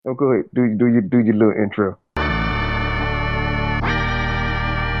Oh, go ahead. Do your little intro.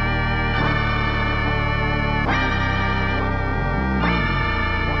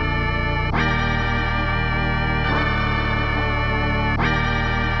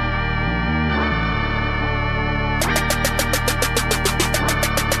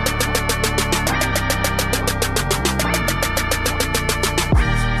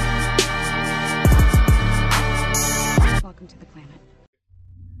 Welcome to the planet.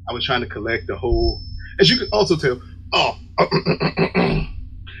 I was trying to collect the whole, as you can also tell. Oh,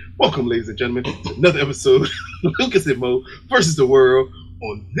 welcome, ladies and gentlemen, to another episode of Lucas&Moe Versus the World.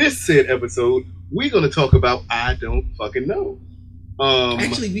 On this said episode, we're going to talk about I don't fucking know.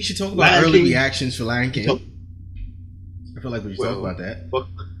 Actually, we should talk about Lion early King. reactions for Lion King. Talk- I feel like we should well, talk about that.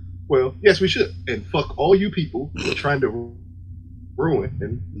 well, yes, we should. And fuck all you people who are trying to ruin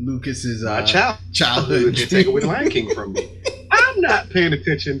and Lucas's my childhood and take away the Lion King from me. I'm not paying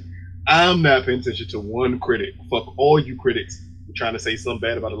attention. I'm not paying attention to one critic. Fuck all you critics who are trying to say something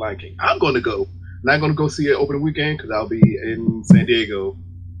bad about the Lion King. I'm going to go. Not going to go see it opening weekend because I'll be in San Diego.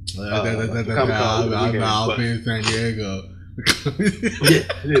 I'll be in San Diego.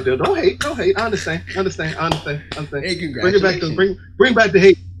 yeah. Don't hate. I understand. Hey, Bring it back to congratulations. bring back the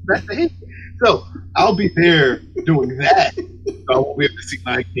hate. Back the hate. So I'll be there doing that. So I won't be able to see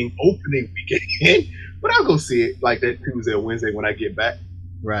Lion King opening weekend, but I'll go see it like that Tuesday or Wednesday when I get back.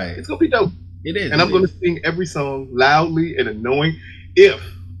 Right. It's gonna be dope, It is. and I'm gonna sing every song loudly and annoying. If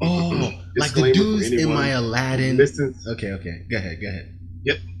like the disclaimer for dudes in anyone my who Aladdin. listens, Okay. Go ahead.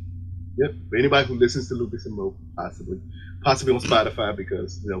 yep, for anybody who listens to Lucas&Moe, possibly on Spotify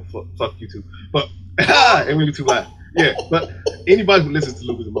because fuck you too. But and we were too loud. Yeah, but anybody who listens to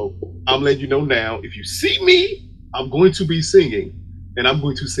Lucas&Moe, I'm letting you know now. If you see me, I'm going to be singing, and I'm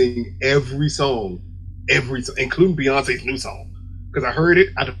going to sing every song, including Beyonce's new song, because I heard it.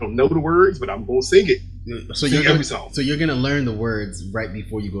 I don't know the words, but I'm gonna sing it. So Sing you're every gonna, song. so you're gonna learn the words right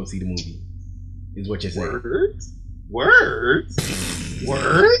before you go see the movie. Is what you're saying.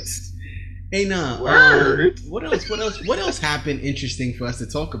 Words. Hey, nah. Words. What else happened interesting for us to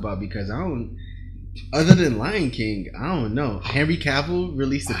talk about? Because I don't. Other than Lion King, I don't know. Henry Cavill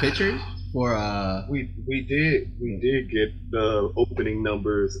released a picture for We did get the opening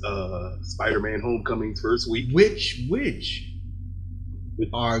numbers. Spider-Man: Homecoming's first week. which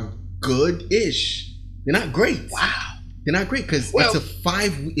are good-ish. They're not great. Wow. They're not great because Well,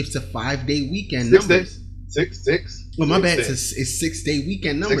 it's a 5-day weekend 6 numbers. days. Six. Well, my bad. Days. It's 6-day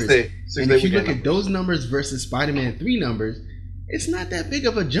weekend numbers. 6 And day if you weekend look at those numbers versus Spider-Man 3 numbers, it's not that big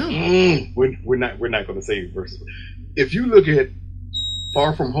of a jump. We're not going to say versus. If you look at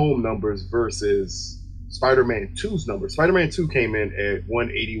Far From Home numbers versus Spider-Man 2's numbers, Spider-Man 2 came in at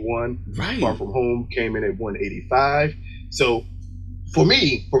 181. Right. Far From Home came in at 185. So for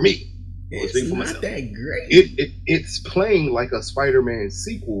me, It's speak for not myself, that great. it's playing like a Spider-Man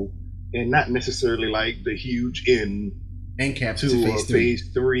sequel and not necessarily like the huge end And cap to to a phase 3. phase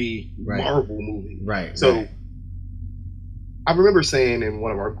 3 Right. Marvel movie. Right. So right. I remember saying in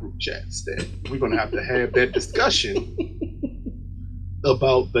one of our group chats that we're going to have that discussion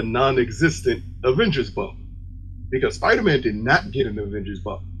about the non-existent Avengers bump, because Spider-Man did not get an Avengers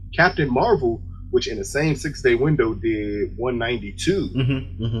bump. Captain Marvel, which in the same 6-day window did 192,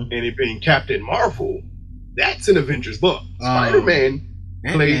 and it being Captain Marvel, that's an Avengers bump. Spider-Man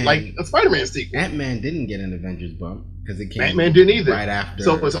played Ant-Man- like a Spider-Man sequel. Ant-Man didn't get an Avengers bump because it came Ant-Man didn't either. right after.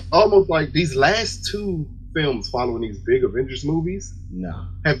 So it's almost like these last two films following these big Avengers movies no.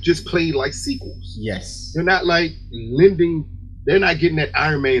 have just played like sequels. Yes. They're not like they're not getting that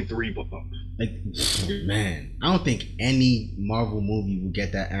Iron Man 3 bump. Like, man, I don't think any Marvel movie will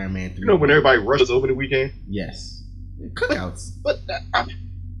get that Iron Man 3. You know when everybody rushes over the weekend? Yes. Cookouts. But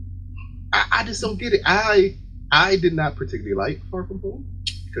I just don't get it. I did not particularly like Far From Home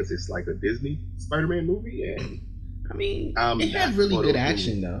because it's like a Disney Spider-Man movie, and I mean, I'm it had not really for good those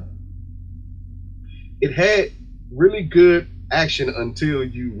action, movies. though. It had really good action until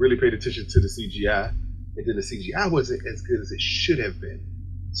you really paid attention to the CGI, and then the CGI wasn't as good as it should have been.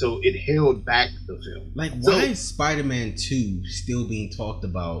 So it held back the film. Like, So- why is Spider-Man 2 still being talked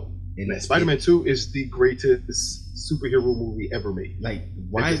about? Man, Spider-Man 2 is the greatest superhero movie ever made. Like,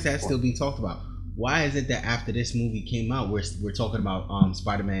 why is that still being talked about? Why is it that after this movie came out, we're talking about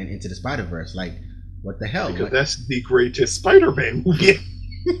Spider-Man Into the Spider-Verse? Like, what the hell? Because Like, that's the greatest Spider-Man movie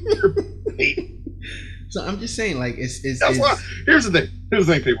ever made. so I'm just saying, like, That's why. Here's the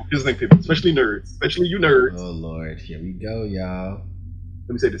thing, people. Especially nerds. Especially you nerds. Oh Lord, here we go, y'all.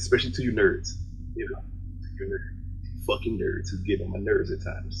 Let me say this, especially to you nerds. You know, you nerds, fucking nerds who get on my nerves at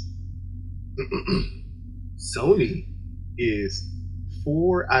times. Sony is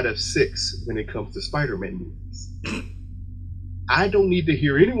 4 out of 6 when it comes to Spider-Man movies. I don't need to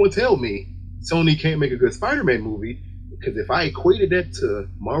hear anyone tell me Sony can't make a good Spider-Man movie, because if I equated that to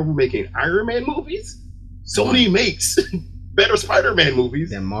Marvel making Iron Man movies, Sony makes better Spider-Man movies.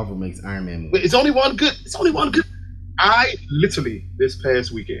 Then Marvel makes Iron Man movies. It's only one good. It's only one good. I literally, this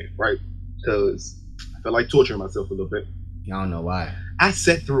past weekend, right, because I felt like torturing myself a little bit. I don't know why. I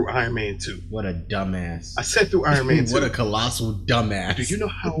sat through Iron Man 2. What a dumbass. I sat through Iron Man 2. What a colossal dumbass. Do you know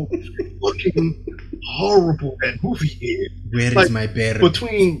how fucking horrible that movie is? Where is my bear?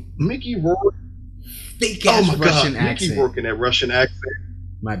 Between Mickey Rourke, fake ass Russian accent. Mickey Rourke and that Russian accent.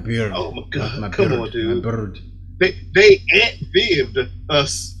 My beard. Oh my god! My Come bird, on, dude. My bird. They ant-vibbed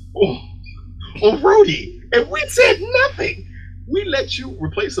us on Rhodey, and we said nothing. We let you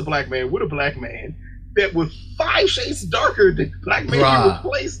replace a black man with a black man that was 5 shades darker than the black man you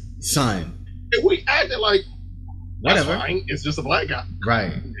replaced. Son. And we acted like, that's whatever. fine. It's just a black guy.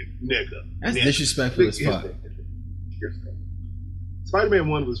 Right. Nigga. That's disrespectful as fuck. Spider-Man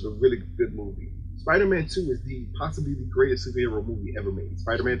 1 was a really good movie. Spider-Man 2 is possibly the greatest superhero movie ever made.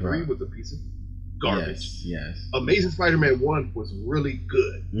 Spider-Man 3 was a piece of garbage. Yes. Amazing Spider-Man 1 was really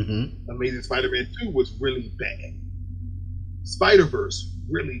good. Mm-hmm. Amazing Spider-Man 2 was really bad. Spider-Verse,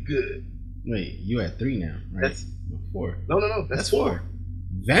 really good. Wait, you at 3 now, right? That's 4. No. That's 4.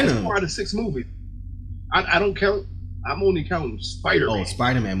 Venom. That's 4 out of 6 movies. I don't count. I'm only counting Spider-Man. Oh,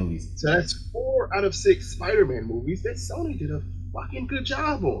 Spider-Man movies. So that's 4 out of 6 Spider-Man movies that Sony did a fucking good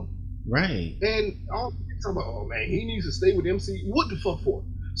job on. Right. And all talking about, oh man, he needs to stay with MC. What the fuck for?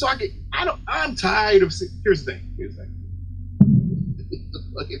 So I'm tired of. Here's the thing. the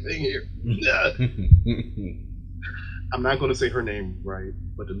fucking thing here. I'm not gonna say her name right,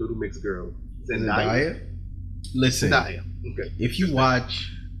 but the little mixed girl, Zendaya. Listen, Zendaya. Okay. If you watch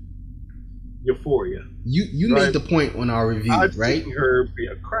Euphoria, you right? made the point on our review, I've right? seen her be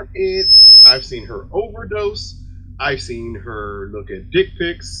a crackhead. I've seen her overdose. I've seen her look at dick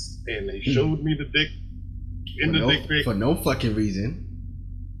pics, and they showed me the dick in the dick pic for no fucking reason.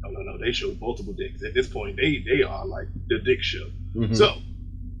 No. They showed multiple dicks. At this point, they are like the dick show. Mm-hmm. So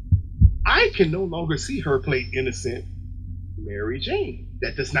I can no longer see her play innocent Mary Jane.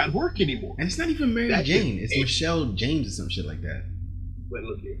 That does not work anymore. And it's not even Mary Jane. It's Michelle James or some shit like that. Well,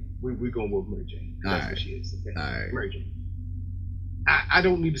 look here. We're going with Mary Jane. That's what she is. Okay? All right. Mary Jane. I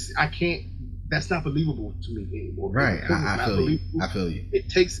don't need to see. I can't. That's not believable to me anymore. Right. I feel you. It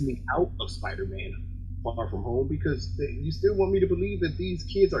takes me out of Spider-Man Far From Home because you still want me to believe that these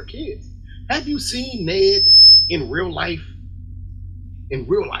kids are kids. Have you seen Ned in real life? In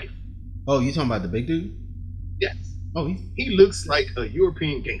real life. Oh, you talking about the big dude? Yes. Oh, he looks like a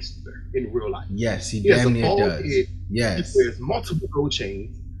European gangster in real life. Yes, he damn near does. Head. Yes. He wears multiple gold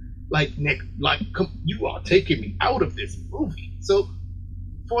chains. Like, Nick, you are taking me out of this movie. So,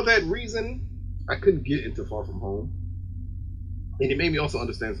 for that reason, I couldn't get into Far From Home. And it made me also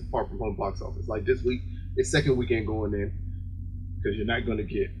understand some Far From Home box office. Like this week, it's second weekend going in. Because you're not going to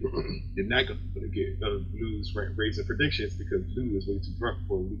get Lou's rent raising predictions because Lou is way too drunk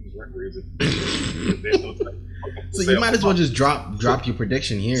for Lou's rent raising. So you might as well just drop your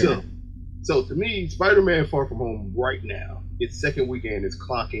prediction here. So to me, Spider-Man Far From Home right now, its second weekend is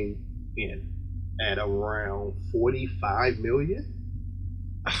clocking in at around 45 million.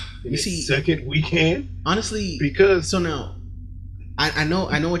 You see, second weekend, honestly, because so now. I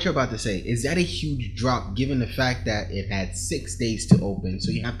know what you're about to say. Is that a huge drop given the fact that it had 6 days to open?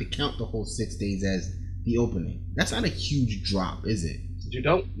 So you have to count the whole 6 days as the opening. That's not a huge drop, is it? You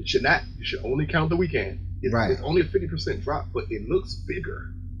don't. You should not. You should only count the weekend. It's only a 50% drop, but it looks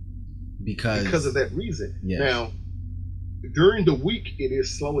bigger because of that reason. Yes. Now, during the week, it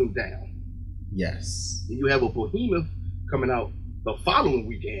is slowing down. Yes. You have a Behemoth coming out the following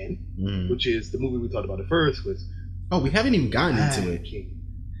weekend, which is the movie we talked about at first, was. Oh, we haven't even gotten into it.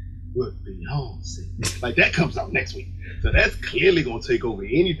 With Beyonce. Like, that comes out next week. So that's clearly going to take over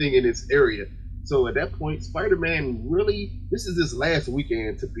anything in this area. So at that point, Spider-Man really, this is his last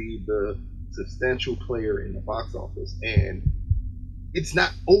weekend to be the substantial player in the box office. And it's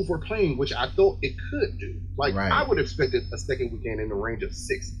not overplaying, which I thought it could do. Like, I would have expected a second weekend in the range of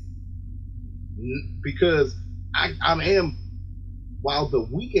 60. Because I am, while the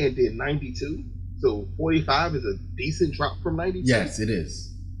weekend did 92, so 45 is a decent drop from 92. Yes, it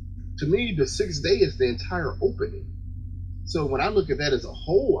is. To me, the 6th day is the entire opening. So when I look at that as a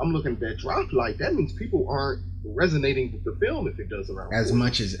whole, I'm looking at that drop like that means people aren't resonating with the film if it does around as 40.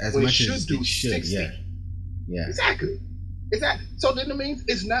 much as it should do 60. Yeah. Exactly. So then it means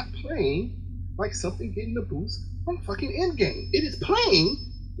it's not playing like something getting a boost from fucking Endgame. It is playing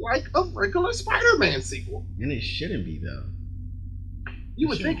like a regular Spider-Man sequel. And it shouldn't be though. You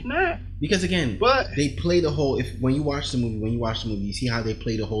would think not. Because again, but they play the whole. When you watch the movie, you see how they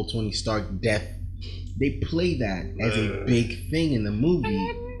play the whole Tony Stark death. They play that as a big thing in the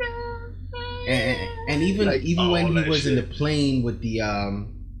movie. And even when he was in the plane with the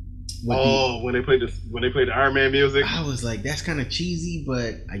when they played the Iron Man music, I was like, that's kind of cheesy,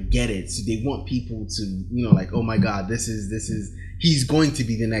 but I get it. So they want people to, like, oh my god, this is he's going to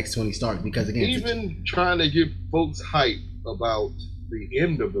be the next Tony Stark, because again, even trying to get folks hype about the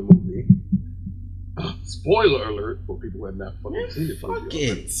end of the movie. Spoiler alert for people who have not fucking seen it. Fuck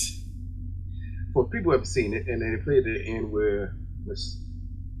it. For people who haven't seen it, and they played the end where is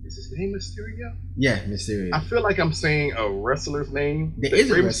his name Mysterio? Yeah, Mysterio. I feel like I'm saying a wrestler's name. There is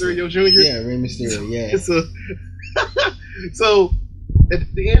Rey Mysterio Jr. Yeah, Rey Mysterio. Yeah. So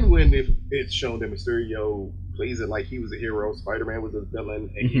at the end, when it's shown that Mysterio plays it like he was a hero, Spider-Man was a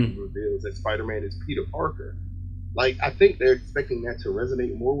villain, and he reveals that Spider-Man is Peter Parker. Like, I think they're expecting that to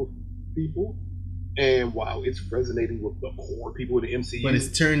resonate more with people. And while it's resonating with the core people in the MCU, but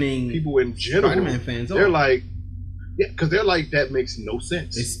it's turning people in general, Spider-Man fans, they're like, yeah, because they're like, that makes no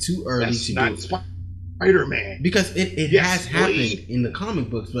sense. It's too early to do Spider-Man, because it has happened in the comic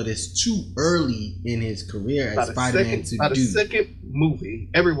books, but it's too early in his career as Spider-Man to do. By the second movie,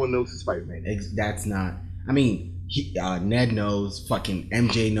 everyone knows who Spider-Man is. That's not. I mean, Ned knows. Fucking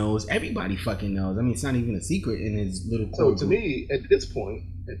MJ knows. Everybody fucking knows. I mean, it's not even a secret in his little. So to me, at this point,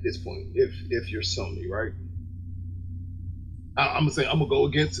 if you're Sony, right? I'm gonna go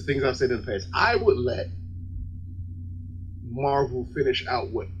against the things I've said in the past. I would let Marvel finish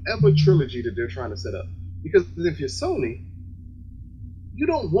out whatever trilogy that they're trying to set up, because if you're Sony, you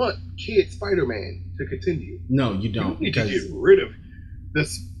don't want Kid Spider-Man to continue. No, you don't. You need to get rid of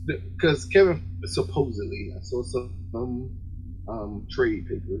this, because Kevin supposedly, I saw some trade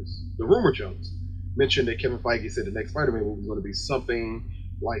papers, the rumor chunks mentioned that Kevin Feige said the next Spider-Man movie is going to be something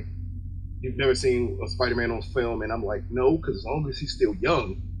like you've never seen a Spider-Man on film, and I'm like, no, because as long as he's still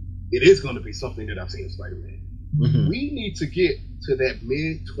young, it is going to be something that I've seen in Spider-Man. Mm-hmm. We need to get to that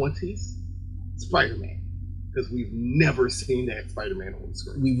mid-20s Spider-Man, because we've never seen that Spider-Man on the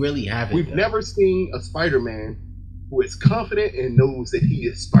screen. We really haven't. We've never seen a Spider-Man who is confident and knows that he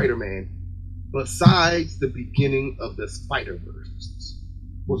is Spider-Man, besides the beginning of the Spider-Verse.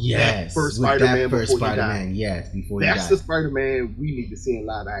 Yes, first Spider-Man before Spider-Man, he died. Yes, before he died. That's the Spider-Man we need to see in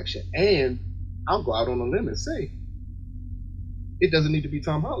live action. And I'll go out on a limb and say it doesn't need to be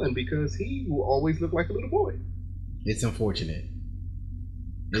Tom Holland, because he will always look like a little boy. It's unfortunate.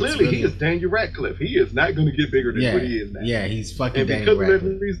 Clearly, he is Daniel Radcliffe. He is not going to get bigger than what he is now. Yeah, he's fucking Daniel Radcliffe.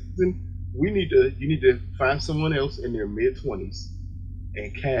 And because of that reason, you need to find someone else in their mid-20s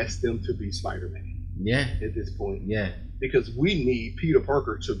and cast them to be Spider-Man. Yeah. At this point. Yeah. Because we need Peter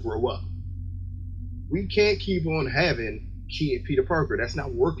Parker to grow up. We can't keep on having kid Peter Parker. That's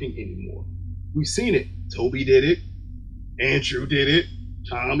not working anymore. We've seen it. Toby did it. Andrew did it.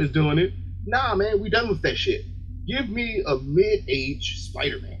 Tom is doing it. Nah, man, we done with that shit. Give me a mid-age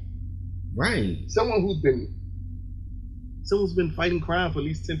Spider-Man. Right. Someone who's been fighting crime for at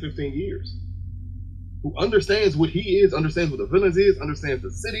least 10, 15 years. Who understands what he is, understands what the villains is, understands the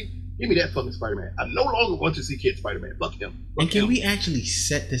city. Give me that fucking Spider-Man. I no longer want to see Kid Spider-Man. Fuck him. And can we actually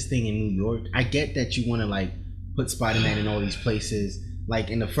set this thing in New York? I get that you want to like put Spider-Man in all these places. Like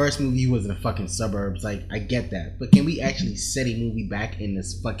in the first movie, he was in the fucking suburbs. Like, I get that. But can we actually set a movie back in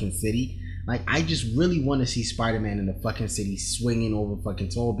this fucking city? Like, I just really want to see Spider-Man in the fucking city swinging over fucking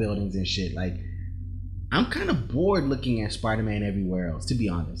tall buildings and shit. Like, I'm kind of bored looking at Spider-Man everywhere else, to be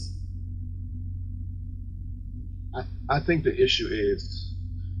honest. I think the issue is,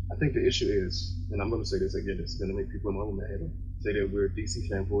 and I'm going to say this again, it's going to make people in my own head say that we're DC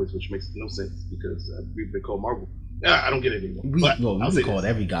fanboys, which makes no sense because we've been called Marvel. I don't get it anymore. We've been called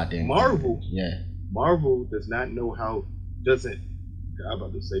every goddamn Marvel. Thing. Yeah. Marvel does not know how, I'm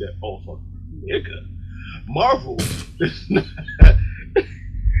about to say that, oh, fuck, nigga. Marvel does not.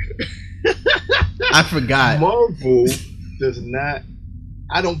 I forgot. Marvel does not,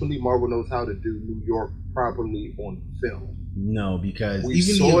 I don't believe Marvel knows how to do New York properly on film. No, because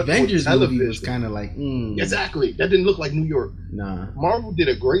even the Avengers movie was kind of like, Exactly. That didn't look like New York. Nah. Marvel did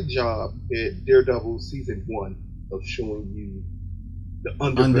a great job at Daredevil season 1 of showing you the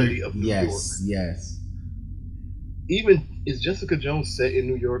underbelly of New York. Yes. Even, is Jessica Jones set in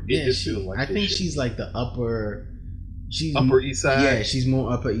New York? Yeah, I think she's like the upper East Side. Yeah, she's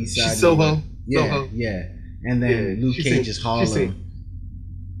more Upper East Side. She's Soho. Yeah, Soho. yeah. And then Luke Cage is Harlem.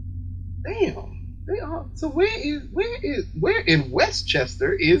 Damn. They are. So where in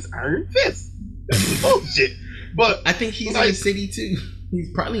Westchester is Iron Fist? That's bullshit. But I think he's in the city too. He's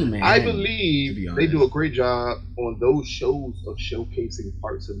probably mad. I believe they do a great job on those shows of showcasing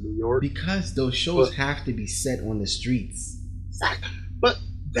parts of New York. Because those shows have to be set on the streets. But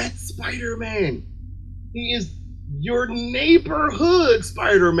that's Spider-Man. He is your neighborhood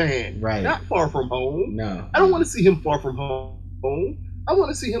Spider-Man. Right. Not far from home. No. I don't want to see him far from home. I want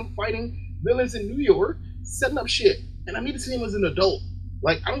to see him fighting villains in New York, setting up shit. And I need to see him as an adult.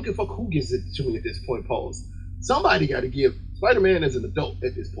 Like, I don't give a fuck who gives it to me at this point, pause. Somebody got to give Spider-Man as an adult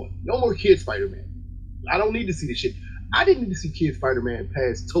at this point. No more kid Spider-Man. I don't need to see this shit. I didn't need to see kid Spider-Man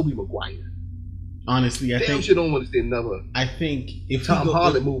past Tobey Maguire. Honestly, I think you don't want to see another. I think if Tom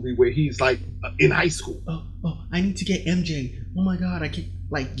Holland movie where he's like in high school. Oh, I need to get MJ. Oh my God, I can't.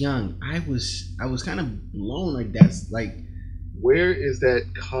 Like young, I was kind of blown. Like that's like. Where is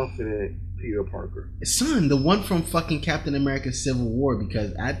that confident Peter Parker? Son, the one from fucking Captain America: Civil War.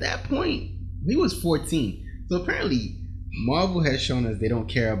 Because at that point he was 14. So apparently Marvel has shown us they don't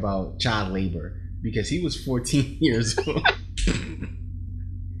care about child labor because he was 14 years old.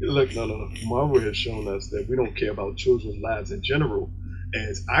 Look, no. Marvel has shown us that we don't care about children's lives in general.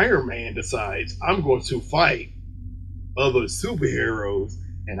 As Iron Man decides, I'm going to fight other superheroes,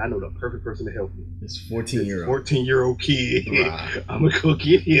 and I know the perfect person to help me. This 14-year-old. 14-year-old kid. Wow. I'm going to go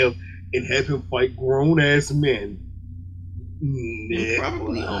get him and have him fight grown-ass men. He'll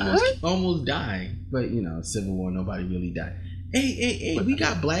probably almost die. But, you know, Civil War, nobody really died. Hey, we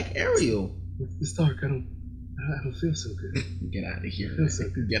got Black Ariel. It's dark. I don't feel so good. Get out of here.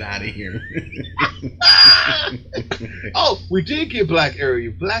 Get out of here. Oh, we did get Black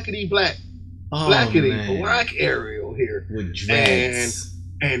Ariel. Blackity black. Blackity black Ariel here. With dreads.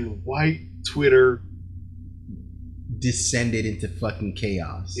 And white Twitter descended into fucking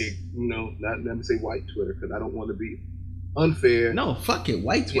chaos. Not let me say white Twitter because I don't want to be unfair. No, fuck it.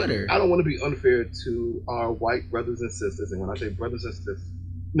 White Twitter. I don't want to be unfair to our white brothers and sisters. And when I say brothers and sisters,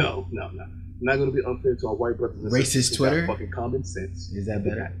 no. I'm not going to be unfair to our white brothers and sisters. Racist Twitter? Fucking common sense. Is that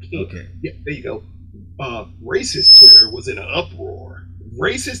better? Okay. Yeah, there you go. Racist Twitter was in an uproar.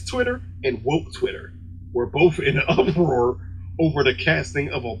 Racist Twitter and woke Twitter were both in an uproar over the casting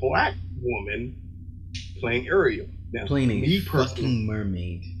of a black woman playing Ariel. Now, playing a fucking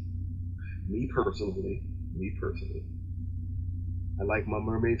mermaid. Me personally, I like my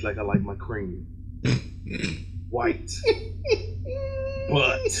mermaids like I like my cream. White.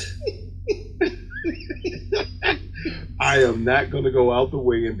 But I am not going to go out the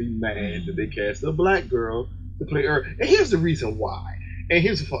way and be mad that they cast a black girl to play her. And here's the reason why. And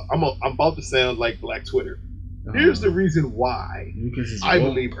I'm about to sound like Black Twitter. Here's the reason why I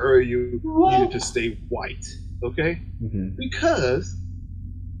believe Ariel needed to stay white. Okay? Mm-hmm. Because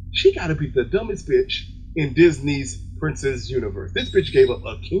she got to be the dumbest bitch in Disney's Princess universe. This bitch gave up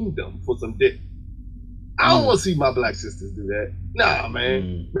a kingdom for some dick. I don't want to see my black sisters do that. Nah,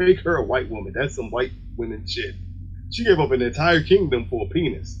 man. Make her a white woman. That's some white women shit. She gave up an entire kingdom for a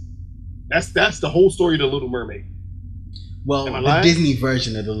penis. That's the whole story of The Little Mermaid. Well, the Disney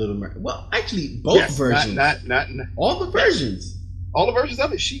version of The Little Mermaid. Well, actually, both versions. Not all the versions. All the versions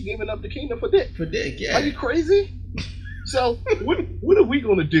of it. She giving up the kingdom for dick. For dick, yeah. Are you crazy? So what are we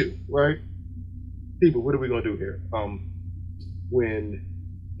gonna do, right? People, what are we gonna do here? When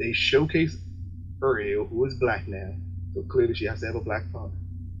they showcase Ariel, who is black now, so clearly she has to have a black father,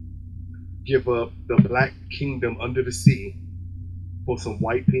 give up the black kingdom under the sea for some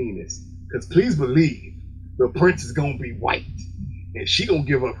white penis. Because please believe the prince is gonna be white, and she gonna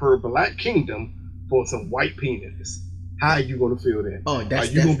give up her black kingdom for some white penis. How are you gonna feel then? Are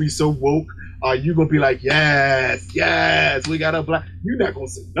you gonna be so woke? Are you gonna be like, yes, we got a black? You're not gonna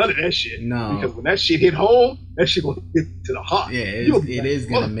say none of that shit. No, because when that shit hit home, that shit gonna hit to the heart. Yeah, it is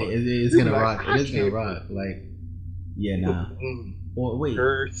gonna rock. It is gonna rock. Like, yeah, nah. Or wait,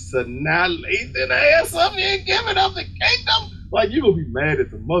 personality ass up here giving up the kingdom. Like, you gonna be mad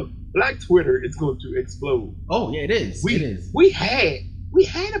at the mother. Black Twitter is going to explode. Oh yeah, it is. We had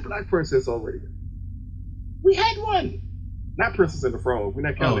a black princess already. We had one. Not Princess and the Frog. We're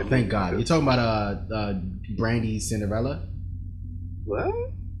not counting. Oh, thank God. You're talking about Brandy's Cinderella? What?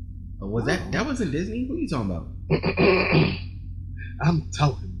 Was that wasn't Disney? Who are you talking about? I'm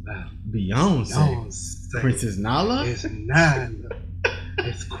talking about Beyonce. Princess Nala? It's Nala.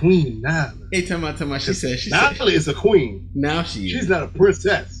 It's Queen Nala. Hey, tell me. She said Nala is a queen. Now she's not a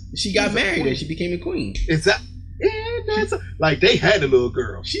princess. She got married and she became a queen. Like they had a little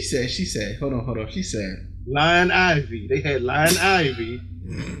girl. She said. Hold on. She said. Lion Ivy. They had Lion Ivy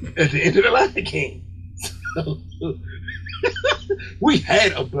at the end of the Lion King. So, we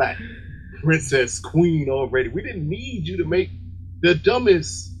had a black princess queen already. We didn't need you to make the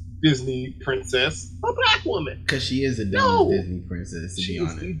dumbest Disney princess a black woman? Because she is the No. dumbest Disney princess, to be She's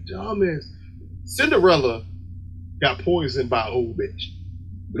honest. the dumbest. Cinderella got poisoned by an old bitch.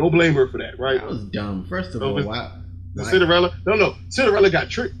 We don't blame her for that, right? That was dumb. First of Oh, all, but why? Cinderella? No. Cinderella got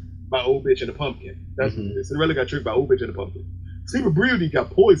tricked by old bitch and a pumpkin. That's what Mhm. it is. Cinderella got tricked by old bitch and a pumpkin. Sleeping Beauty got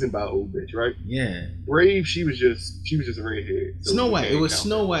poisoned by old bitch, right? Yeah. Brave, she was just a redhead. So Snow we White. can't It was count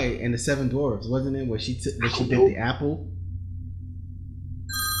Snow that. White and the Seven Dwarfs, wasn't it? Where she bit know. the apple.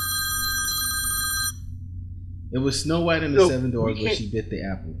 It was Snow White and the No, Seven Dwarfs we where can't- she bit the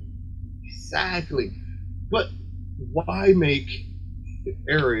apple. Exactly. But why make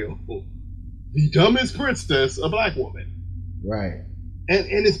Ariel, the dumbest princess, a black woman? Right.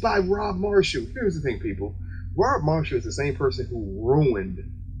 And it's by Rob Marshall. Here's the thing, people. Rob Marshall is the same person who ruined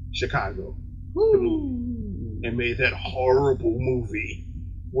Chicago Woo. and made that horrible movie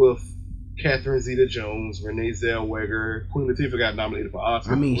with Catherine Zeta-Jones, Renee Zellweger. Queen Latifah got nominated for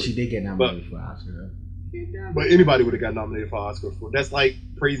Oscar. I mean, for it. she did get nominated for Oscar. But anybody would have got nominated for Oscar for it. That's like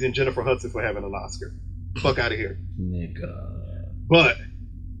praising Jennifer Hudson for having an Oscar. Fuck out of here. Nigga. But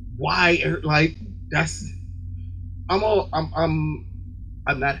why? Like that's.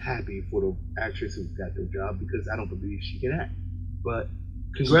 I'm not happy for the actress who got the job because I don't believe she can act. But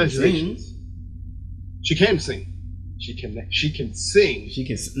congratulations. She can sing. She can sing. She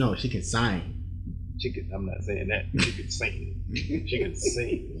can sign. I'm not saying that. She can sing. She can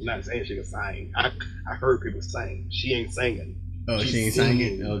sing. I'm not saying she can sing. I heard people sing. She ain't singing. Oh, She's she ain't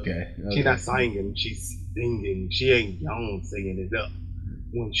singing. singing. Okay. She's not singing. She's singing. She ain't young singing it up.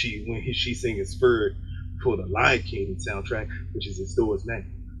 When she singing Spurred for the Lion King soundtrack, which is in stores now.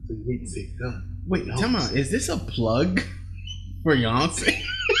 So you need to see it done. Wait, come on. Is this a plug for Beyonce?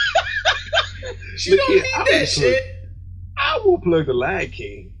 She Look don't here, need I will that plug- shit. I will plug the Lion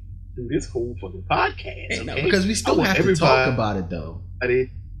King through this whole fucking podcast. Hey, no, Okay? because we I still want have to everybody- talk about it, though.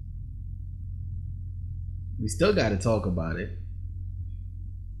 We still got to talk about it.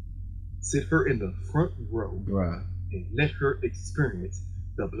 Sit her in the front row Bruh. and let her experience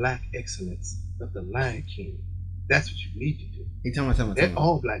the black excellence of the Lion King. That's what you need to do. Hey, tell me. And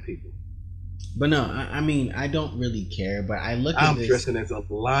all black people. But no, I mean, I don't really care, but I look at I'm this. dressing as a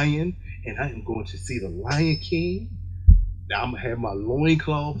lion, and I am going to see the Lion King. Now I'm gonna have my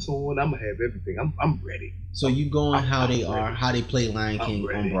loincloths on. I'm gonna have everything. I'm ready. So you going how they I'm are, ready. how they play Lion I'm King on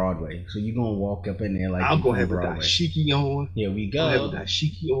ready. Broadway. So you gonna walk up in there like I'm you gonna from have a Broadway. dashiki on. Here we I'm gonna have a go.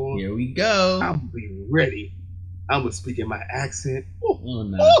 dashiki on. Here we go. I'm gonna be ready. I'm gonna speak in my accent. Oh, Oh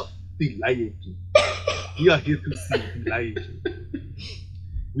no. oh, the Lion King. We are here to see the Lion King.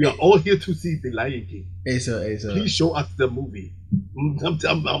 We are all here to see the Lion King. It's a. Please show us the movie. I'm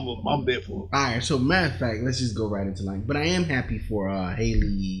there for it. Alright, so matter of fact, let's just go right into line. But I am happy for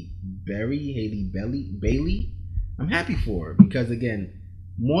Haley Bailey. I'm happy for her because again,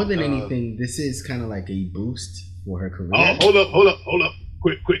 more than anything, this is kind of like a boost for her career. Oh, hold up.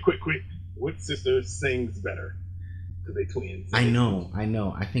 Quick. What sister sings better? Because they twins. I know.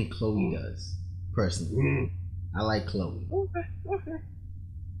 I think Chloe does, personally. Mm. I like Chloe. Okay.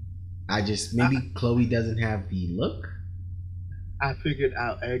 I just, maybe Chloe doesn't have the look. I figured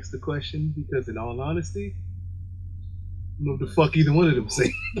I'll ask the question because, in all honesty, I don't know what the fuck either one of them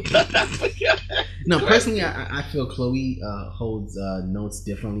sing. No, personally, I feel Chloe holds notes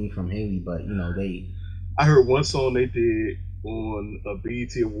differently from Haley, but you know, I heard one song they did on a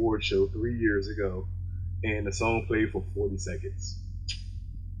BET award show 3 years ago, and the song played for 40 seconds.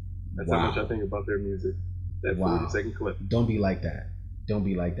 That's how much I think about their music. That 40-second clip. Don't be like that.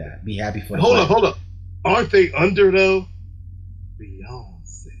 Be happy for the Hold up. Aren't they under though?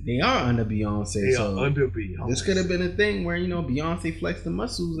 Beyonce. They are under Beyonce. They so are under Beyonce. This could have been a thing where, you know, Beyonce flexed the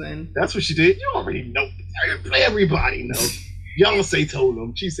muscles and That's what she did. You already know. Everybody knows. Beyonce told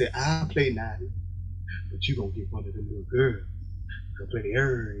them. She said, "I'll play Natalie, but you gonna get one of them little girls to play the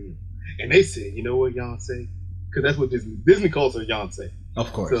Ariel." And they said, "You know what, Beyonce?" Because that's what Disney calls her, Beyonce.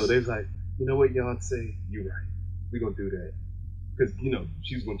 of course. So they was like, "You know what, Beyonce? You're right. We're gonna do that." Because you know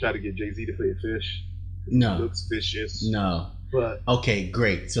she was gonna try to get Jay-Z to play a fish. No. He looks vicious. No. But Okay,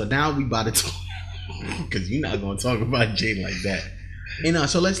 great. So now we about to talk because you're not gonna talk about Jay like that. You know,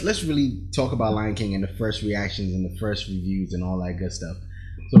 so let's really talk about Lion King and the first reactions and the first reviews and all that good stuff.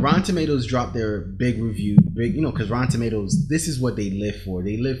 So Rotten Tomatoes dropped their big review, because Rotten Tomatoes, this is what they live for.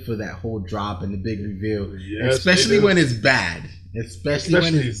 They live for that whole drop and the big reveal, yes, especially they do. when it's bad. Especially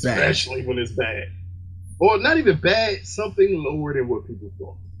when it's bad. Especially when it's bad. Or not even bad, something lower than what people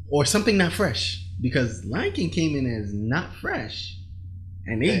thought. Or something not fresh. Because Lion King came in as not fresh.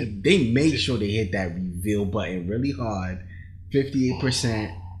 And they made sure they hit that reveal button really hard.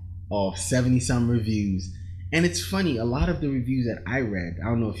 58% of 70 some reviews. And it's funny, a lot of the reviews that I read, I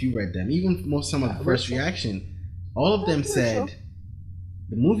don't know if you read them, even some of the first reaction, all of them said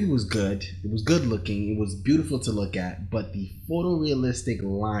the movie was good. It was good looking. It was beautiful to look at, but the photorealistic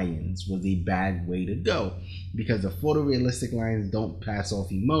lions was a bad way to go because the photorealistic lions don't pass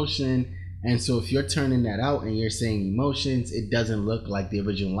off emotion. And so if you're turning that out and you're saying emotions, it doesn't look like the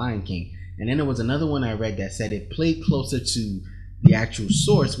original Lion King. And then there was another one I read that said it played closer to the actual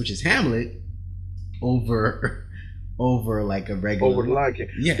source, which is Hamlet, over like a regular over the Lion King.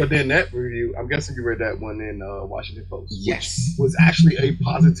 Yeah. But then that review, I'm guessing you read that one in Washington Post. Yes. Which was actually a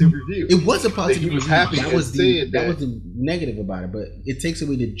positive review. It was a positive review. That was the negative about it, but it takes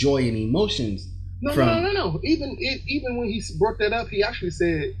away the joy and emotions. No. Even when he brought that up, he actually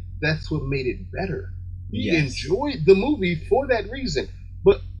said that's what made it better. He enjoyed the movie for that reason.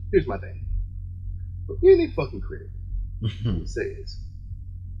 But here's my thing. For any fucking critic who says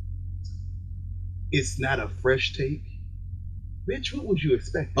it's not a fresh take, bitch, what would you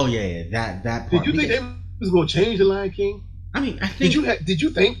expect? Oh yeah, that part. Did you think they was going to change the Lion King? I mean, I think. Did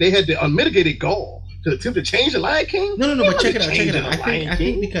you think they had the unmitigated gall to attempt to change the Lion King? No. But check it out. I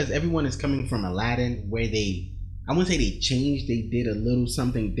think because everyone is coming from Aladdin, where I wouldn't say they changed. They did a little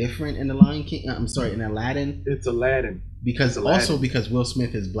something different in the Lion King. I'm sorry, in Aladdin. It's Aladdin. Because Will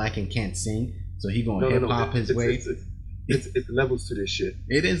Smith is black and can't sing, so he gonna hip hop his way. It's levels to this shit.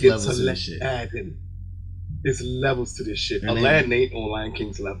 It is levels to this shit. It's levels to this shit. And Aladdin ain't on Lion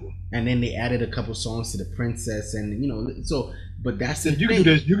King's level. And then they added a couple songs to the princess, and so. But that's the thing. You can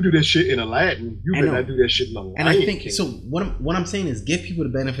do that shit in Aladdin. You better not do that shit in the Lion King. And I think so. What I'm saying is, give people the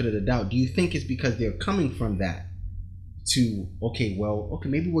benefit of the doubt. Do you think it's because they're coming from that to okay,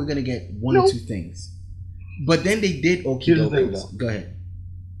 maybe we're gonna get one or two things, but then they did okay. Go ahead.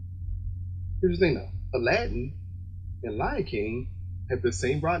 Here's the thing, though. Aladdin and Lion King have the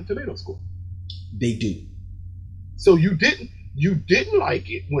same Rotten Tomato score. They do. So you didn't like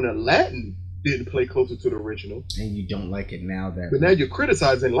it when Aladdin didn't play closer to the original, and you don't like it now that. But now you're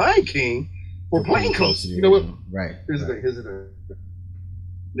criticizing Lion King for playing close. You know what? Right. Here's the thing.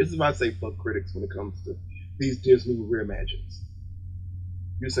 This is why I say fuck critics when it comes to these Disney reimagines.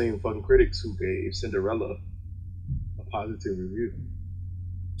 You're saying fucking critics who gave Cinderella a positive review.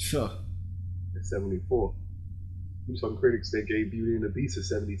 Sure. At 74. You fucking critics that gave Beauty and the Beast a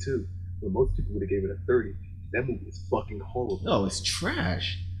 72. When most people would have gave it a 30. That movie is fucking horrible. No, it's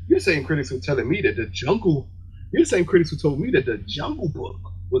trash. You're saying critics who telling me that you're saying critics who told me that the Jungle Book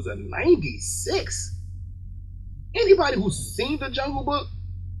was a 96. Anybody who's seen the Jungle Book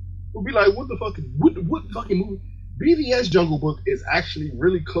will be like, what fucking movie? BVS Jungle Book is actually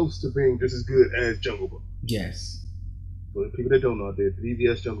really close to being just as good as Jungle Book. Yes. For the people that don't know out there, the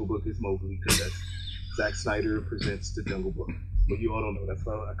BVS Jungle Book is Mowgli because that's Zack Snyder presents the Jungle Book. But you all don't know. That's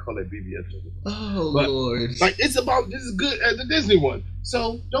why I call it BVS Jungle Book. Oh, but, Lord. Like, it's about just as good as the Disney one.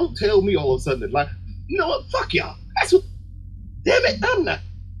 So don't tell me all of a sudden that, like, you know what? Fuck y'all. That's what. Damn it, I'm not.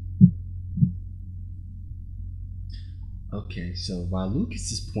 Okay, so while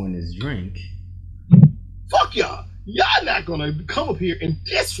Lucas's point is drink. Fuck y'all. Y'all not gonna come up here and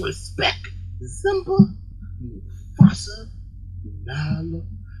disrespect Simba, Mufasa, Nala,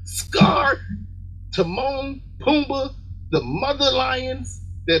 Scar, Timon, Pumbaa, the mother lions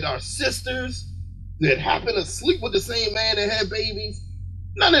that are sisters that happen to sleep with the same man and have babies.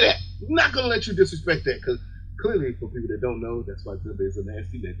 None of that. I'm not gonna let you disrespect that because clearly, for people that don't know, that's why Simba is a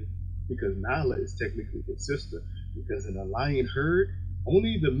nasty nigga. Because Nala is technically his sister. Because in a lion herd,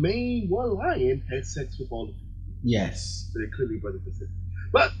 only the main one lion has sex with all the people. Yes. So they're clearly brothers and sisters.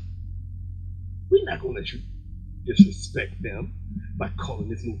 But we're not gonna let you disrespect them by calling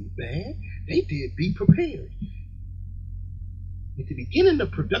this movie bad. They did Be Prepared. At the beginning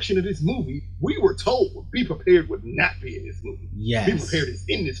of production of this movie, we were told Be Prepared would not be in this movie. Yes. Be Prepared is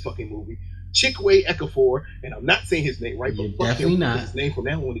in this fucking movie. Chikwe Ekafor, and I'm not saying his name right, but fuck definitely him. Not. His name from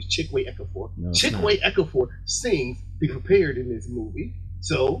now on is Chikwe Ekafor. No, Chikwe Ekafor sings Be Prepared in this movie.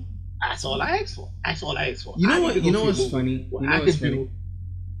 So that's all I asked for. That's all I asked for. You know what? You know what's funny?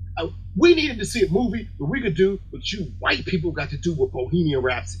 We needed to see a movie where we could do what you white people got to do with Bohemian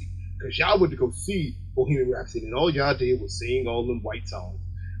Rhapsody. Because y'all went to go see Bohemian Rhapsody, and all y'all did was sing all them white songs.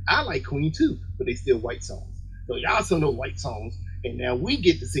 I like Queen too, but they still white songs. So y'all sing those white songs, and now we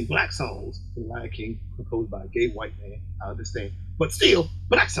get to sing black songs from Lion King, composed by a gay white man. I understand, but still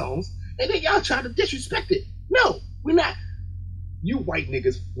black songs. And then y'all try to disrespect it. No, we're not. You white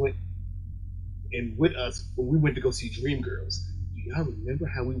niggas went and with us when we went to go see Dreamgirls. Do y'all remember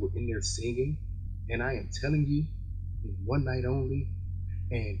how we were in there singing? And I am telling you, in one night only,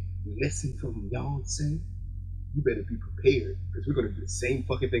 and listen from Beyonce, you better be prepared because we're going to do the same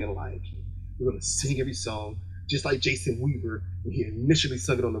fucking thing in Lion King. We're gonna sing every song, just like Jason Weaver when he initially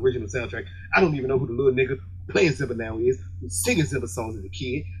sung it on the original soundtrack. I don't even know who the little nigga playing Simba now is, who's singing Simba songs as a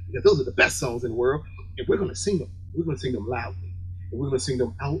kid, because those are the best songs in the world, and we're gonna sing them. We're gonna sing them loudly, and we're gonna sing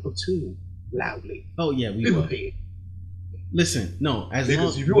them out of tune loudly. Oh yeah, we Be will. prepared. Listen, no, as long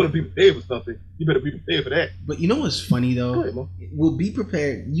Because if you want to be prepared for something, you better be prepared for that. But you know what's funny though? Go ahead, Mo. We'll be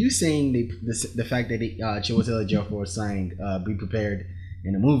prepared. You saying the fact that Chiwetel Ejiofor sang "Be Prepared"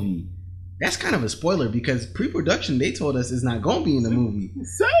 in the movie, that's kind of a spoiler because pre-production they told us it's not going to be in the movie.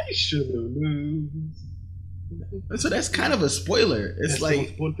 Sensational news. So that's kind of a spoiler. It's That's like the most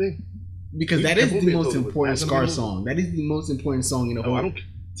important thing. because that is the most important Scar song. That is the most important song in the whole. I don't.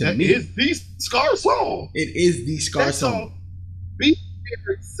 To That me, is the Scar song. it is the Scar That song. Be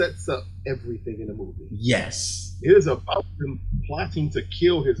Prepared sets up everything in the movie. Yes. It is about him plotting to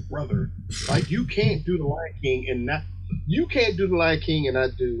kill his brother. Like you can't do the Lion King and not. You can't do the Lion King and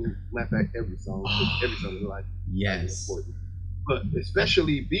not do. Matter of fact, every song. Every song is like Yes. important. But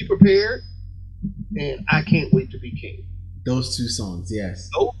especially Be Prepared and I Can't Wait to Be King. Those two songs. Yes.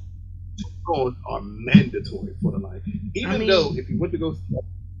 Those two songs are mandatory for the Lion King. Even though if you went to go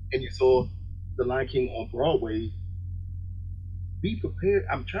and you saw the Lion King on Broadway, Be Prepared.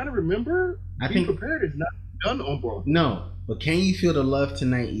 I'm trying to remember. Be Prepared is not done on Broadway. No, but Can You Feel the Love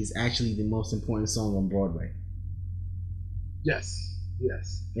Tonight is actually the most important song on Broadway. Yes.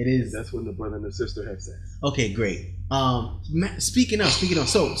 It is. That's when the brother and the sister have sex. Okay, great. Speaking of,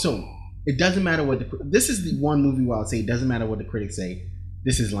 so it doesn't matter what this is the one movie where I'll say it doesn't matter what the critics say.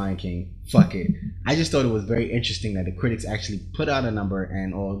 This is Lion King. Fuck it. I just thought it was very interesting that the critics actually put out a number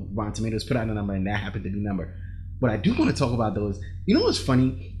or Rotten Tomatoes put out a number and that happened to be number. What I do want to talk about though is, you know what's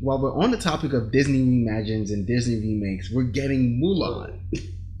funny? While we're on the topic of Disney reimagines and Disney remakes, we're getting Mulan.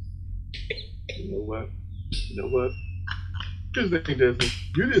 You know what? Here's the thing, Disney.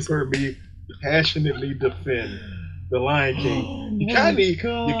 You just heard me passionately defend the Lion King. You kind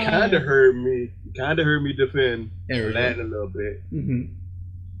of heard me defend Aladdin a little bit. Mm-hmm.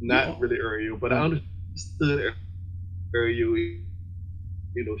 Not really Ariel, but I understood Ariel. You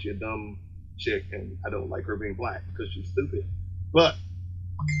know, she's a dumb chick, and I don't like her being black because she's stupid. But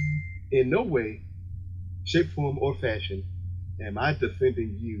in no way, shape, form, or fashion am I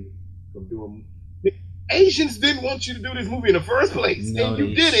defending you from doing. Asians didn't want you to do this movie in the first place, and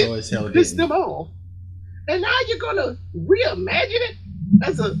you did it. You pissed them off, and now you're gonna reimagine it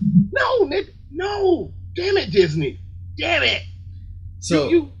as a no. Damn it, Disney. Damn it.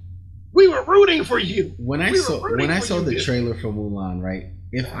 So we were rooting for you. When I saw the trailer for Mulan, right?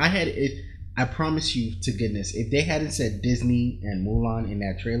 If I had it, I promise you to goodness, if they hadn't said Disney and Mulan in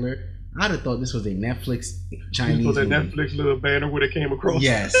that trailer, I'd have thought this was a Netflix Chinese movie. Netflix little banner where it came across.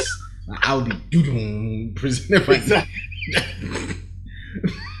 Yes. I would be presented by exactly.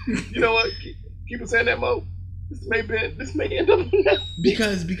 You know what? Keep saying that, Mo. This may end up on Netflix.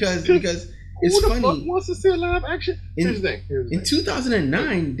 Because it's who funny. The fuck wants to see a live action? In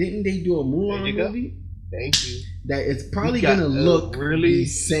 2009, didn't they do a Mulan movie? Thank you. That it's probably gonna look the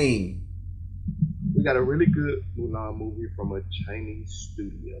same. We got a really good Mulan movie from a Chinese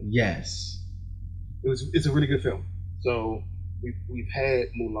studio. Yes. It's a really good film. So we've had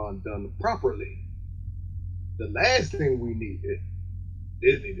Mulan done properly. The last thing we needed,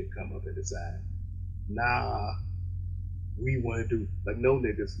 Disney to come up and decide, nah, we want to do no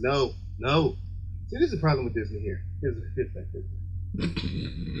niggas, no. See, this is the problem with Disney here. Here's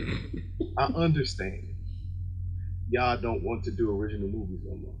I understand. Y'all don't want to do original movies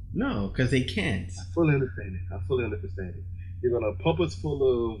no more. No, because they can't. I fully understand it. You're gonna pump us full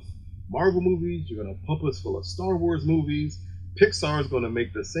of Marvel movies. You're gonna pump us full of Star Wars movies. Pixar's gonna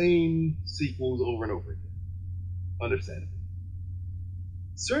make the same sequels over and over again. Understandable.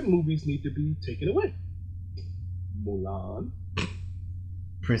 Certain movies need to be taken away. Mulan,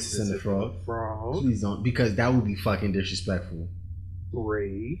 Princess and the Frog. Please don't, because that would be fucking disrespectful.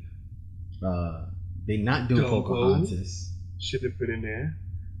 Brave. They not doing Pocahontas. Should have been in there.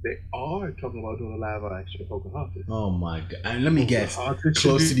 They are talking about doing a live action Pocahontas. Oh my god! And let me guess.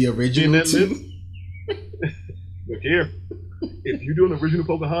 Close to the original too. Look here. If you do an original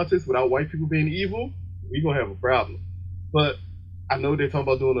Pocahontas without white people being evil, we're gonna have a problem. But I know they're talking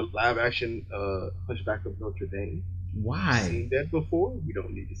about doing a live action Hunchback of Notre Dame. Why? We've seen that before. We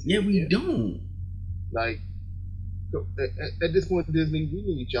don't need to see it. Yeah, we again. don't. Like, at this point, Disney, we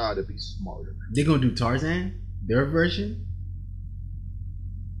need y'all to be smarter. They're gonna do Tarzan, their version,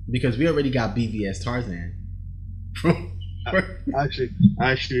 because we already got BVS Tarzan. I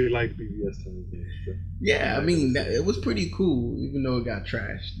actually like BVS Tarzan. So. Yeah, I mean it was pretty cool, even though it got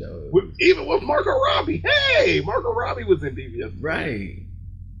trashed though. Even with Margot Robbie. Hey, Margot Robbie was in BVS. Right.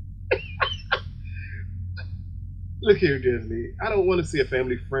 Look here, Disney. I don't want to see a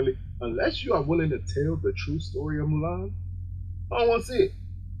family friendly unless you are willing to tell the true story of Mulan. I don't want to see it.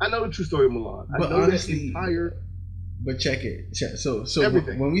 I know the true story of Mulan. I know honestly, the entire. But check it. So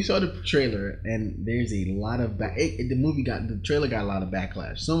everything. When we saw the trailer, and there's a lot of the trailer got a lot of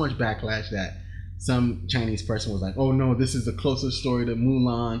backlash. So much backlash that some Chinese person was like, "Oh no, this is the closest story to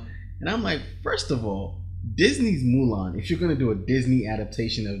Mulan," and I'm like, first of all, Disney's Mulan. If you're gonna do a Disney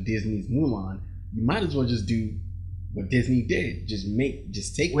adaptation of Disney's Mulan, you might as well just do what Disney did.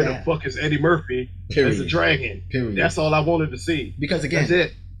 Just take where that. The fuck is Eddie Murphy as a dragon? Period. That's all I wanted to see. Because again,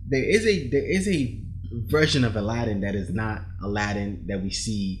 that's it. There is a version of Aladdin that is not Aladdin that we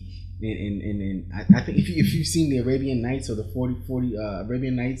see in I think if you've seen the Arabian Nights or the 40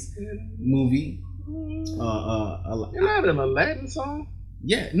 Arabian Nights movie, you're not an Aladdin song.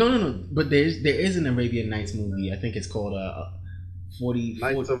 Yeah, no. But there is an Arabian Nights movie. I think it's called 40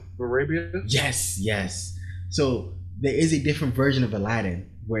 Nights of Arabia. Yes. So there is a different version of Aladdin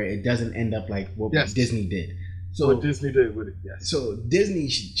where it doesn't end up like what Disney did. So what Disney did with it, yes. So Disney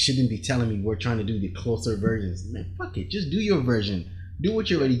shouldn't be telling me we're trying to do the closer versions. Man, fuck it. Just do your version. Do what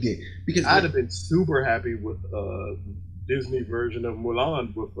you already did. Because I'd have been super happy with Disney version of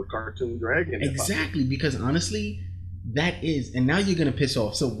Mulan with a cartoon dragon. Exactly, because honestly, that is, and now you're gonna piss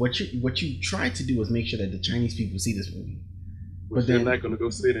off. So what you tried to do was make sure that the Chinese people see this movie. But they're not going to go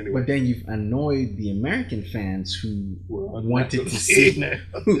see it anyway. But then you've annoyed the American fans who wanted to see it now.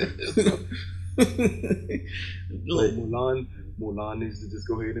 Mulan needs to just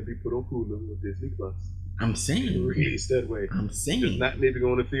go ahead and be put on Hulu with Disney Plus. I'm saying release that way. I'm saying does not need to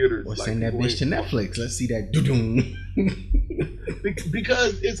go in the theaters. Or send that bitch to Netflix. Let's see that.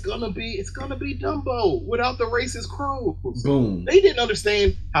 Because it's gonna be Dumbo without the racist crows. Boom. They didn't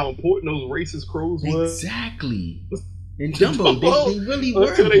understand how important those racist crows were. Exactly. And Dumbo, they really were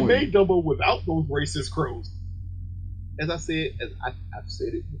until they made Dumbo without those racist crows. As I said, I've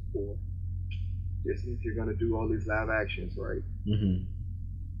said it before. Disney, if you're gonna do all these live actions, right? Mm-hmm.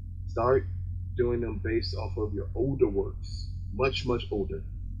 Start doing them based off of your older works, much older.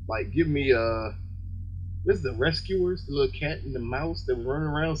 Like, give me what's the Rescuers, the little cat and the mouse that was running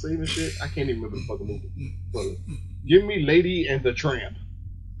around saving shit? I can't even remember the fucking movie. But give me Lady and the Tramp.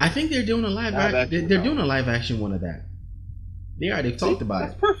 I think they're doing a live action. They're doing a live action one of that. They are. They've talked about it.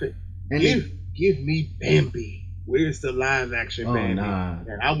 That's perfect. And give me Bambi. Where's the live action Bambi? Nah.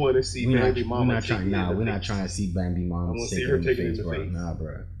 And I want to see Bambi Mama. We're not trying to see Bambi Mama. I want to see her taking it in the face. Nah,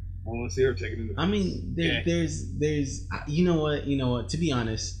 bro. I want to see her taking it in the face. I mean, there's you know what? To be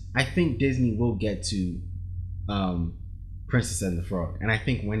honest, I think Disney will get to Princess and the Frog, and I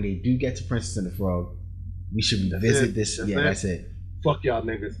think when they do get to Princess and the Frog, we should revisit this. That's it. Fuck y'all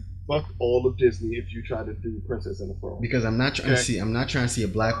niggas. Fuck all of Disney if you try to do Princess and the Frog. Because I'm not trying to see a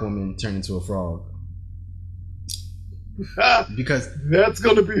black woman turn into a frog. Because that's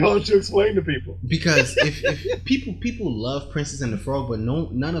gonna be hard to explain to people. Because if people love Princess and the Frog, but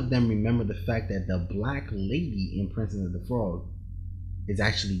none of them remember the fact that the black lady in Princess and the Frog is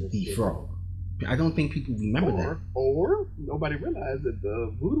actually the frog. I don't think people remember that. Or nobody realized that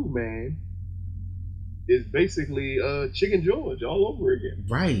the Voodoo Man is basically Chicken George all over again.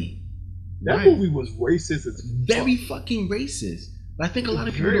 Right. That movie was racist as very fucking racist. But I think a lot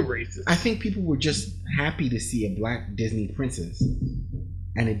of people racist. I think people were just happy to see a black Disney princess,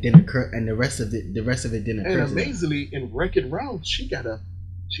 and it didn't occur. And the rest of it didn't occur. And amazingly, in Wreck-It Ralph, she got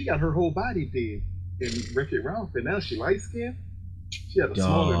her whole body did in Wreck-It Ralph, and now she light skinned. She had a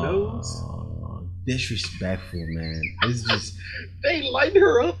smaller nose. Disrespectful, man. It's just they lightened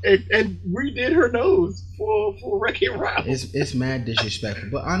her up and redid her nose for Wreck-It Ralph. It's mad disrespectful.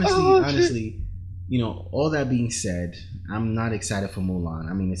 But honestly, all that being said, I'm not excited for Mulan.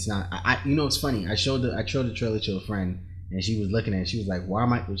 I mean, it's not. It's funny. I showed the trailer to a friend, and she was looking at it. She was like, "Why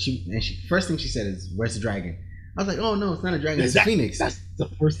am I?" First thing she said is, "Where's the dragon?" I was like, "Oh no, it's not a dragon. It's a phoenix." That's the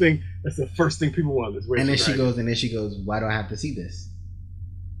first thing. That's the first thing people want. Is and then she goes, "Why do I have to see this?"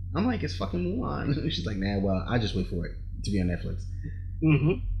 I'm like, "It's fucking Mulan." She's like, "Nah, well, I'll just wait for it to be on Netflix."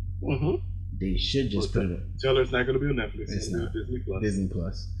 They should just put it. Tell her it's not going to be on Netflix. It's not Disney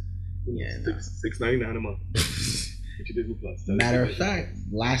Plus. Yeah, $6.99 a month. Disney Plus. Matter of fact,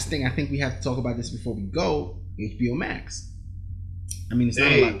 last thing I think we have to talk about this before we go. HBO Max. I mean, it's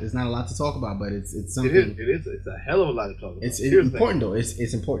not a lot. It's not a lot to talk about, but it's something. It is. It's a hell of a lot to talk about. It's important though.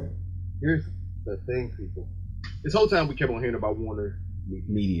 It's important. Here's the thing, people. This whole time we kept on hearing about Warner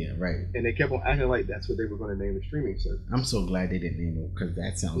Media, right? And they kept on acting like that's what they were going to name the streaming service. I'm so glad they didn't name it because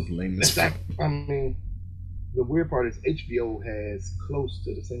that sounds lame as fuck. I mean, the weird part is HBO has close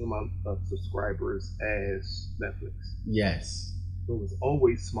to the same amount of subscribers as Netflix. Yes. But it was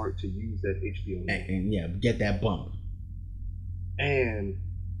always smart to use that HBO name. And yeah, get that bump. And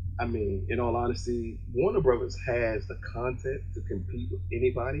I mean, in all honesty, Warner Brothers has the content to compete with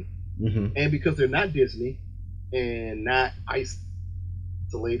anybody. And because they're not Disney and not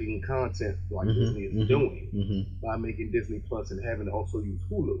isolating content like Disney is doing by making Disney Plus and having to also use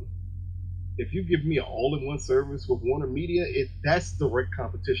Hulu. If you give me an all-in-one service with Warner Media, that's direct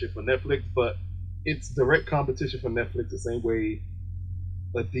competition for Netflix, but it's direct competition for Netflix the same way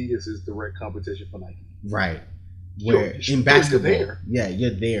Adidas is direct competition for Nike. Right. Where in basketball,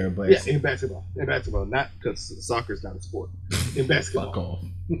 you're there, but in basketball, not because soccer's not a sport. In basketball, fuck off.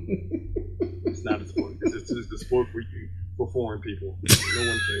 It's not a sport. It's a sport for foreign people. No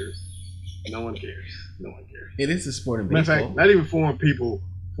one cares. No one cares. It is a sport in baseball. baseball. Matter of fact, not even foreign people,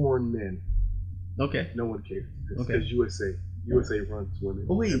 foreign men. Okay. No one cares. Because USA runs women.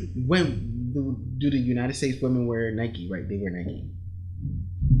 Oh wait, when do the United States women wear Nike? Right, they wear Nike.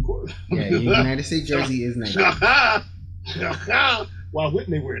 Of course. Yeah, the United States jersey is Nike. Why wouldn't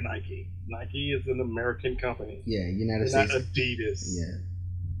they wear Nike? Nike is an American company. Yeah, United They're States. not Adidas. Yeah.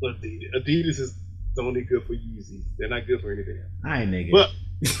 Adidas is only good for Yeezys. They're not good for anything else. Alright, nigga. But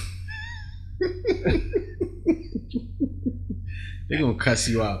they're gonna cuss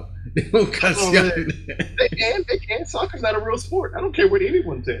you out. They're gonna cuss you out. They can. Soccer's not a real sport. I don't care what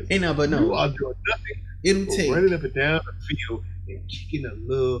anyone says. Hey, no, but no. You are doing nothing. It'll take running up and down the field and kicking a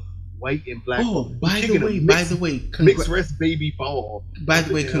little white and black. Oh, by the way, mixed race baby ball. By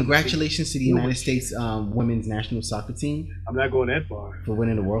the way, congratulations to the United States women's national soccer team. I'm not going that far for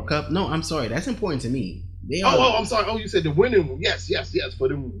winning the World Cup. No, I'm sorry, that's important to me. I'm sorry. Oh, you said the winning. Yes, for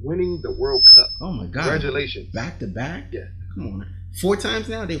them winning the World Cup. Oh my God! Congratulations. Back to back. Yeah. Come on. 4 times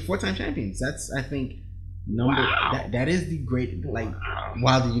now. They're 4-time champions. That's I think number. Wow. That is the great. Like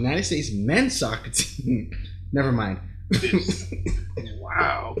while the United States men's soccer team. Never mind.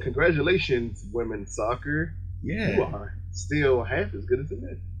 Wow! Congratulations, women's soccer. Yeah. You are still half as good as the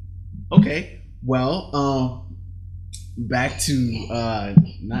men. Okay. Well, back to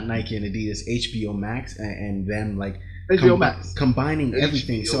not Nike and Adidas, HBO Max and them like HBO Max combining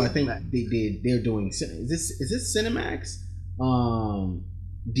everything. HBO So I think Max. they're doing. Is this Cinemax,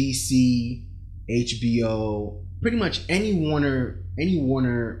 DC, HBO, pretty much any Warner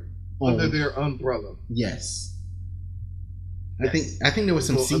under their umbrella. Yes. I think there was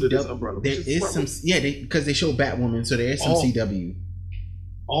some CW. There is some because they show Batwoman, so there is some CW.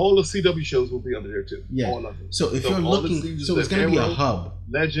 All the CW shows will be under there too. Yeah. All of them. So if you're looking, so it's going to be a hub.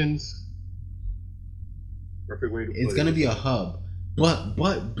 Legends. Perfect way to. It's going to be a hub, but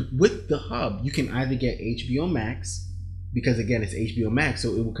with the hub, you can either get HBO Max because again it's HBO Max,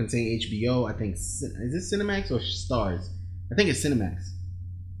 so it will contain HBO. I think is it Cinemax or Stars? I think it's Cinemax.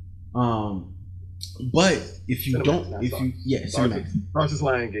 But if you Cinemax. Stars is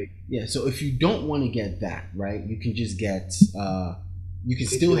Lionsgate. Yeah, so if you don't want to get that, right, you can just get you can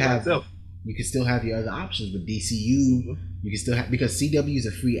still have your other options with DCU. You can still have because CW is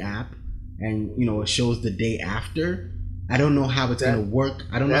a free app, and it shows the day after. I don't know how it's gonna work.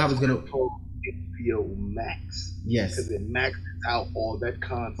 I don't know how it's gonna. HBO Max. Yes, because it maxes out all that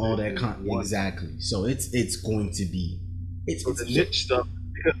content. Exactly. So it's going to be it's the niche stuff.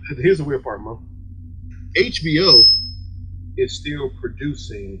 Because here's the weird part, Mo. HBO is still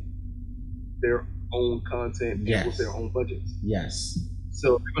producing their own content with their own budgets. Yes.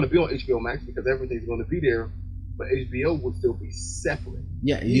 So they're going to be on HBO Max because everything's going to be there, but HBO will still be separate.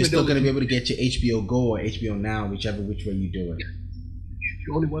 Yeah, you're still going to be able to get your HBO Go or HBO Now, which way you do it. If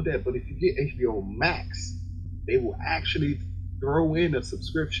you only want that, but if you get HBO Max, they will actually throw in a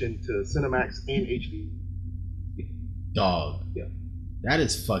subscription to Cinemax and HBO. Dog. Yeah. That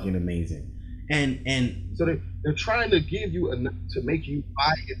is fucking amazing. And so they're trying to give you enough to make you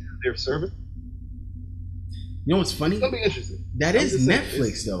buy into their service. You know what's funny? It's gonna be interesting. That is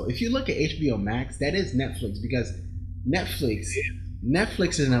Netflix though. If you look at HBO Max, that is Netflix because Netflix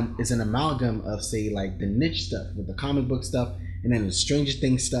is an amalgam of say like the niche stuff with the comic book stuff and then the Stranger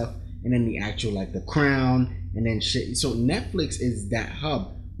Things stuff and then the actual like the Crown and then shit. So Netflix is that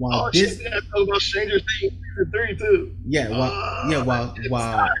hub. While shit, I talk about Stranger Things season 3 too. While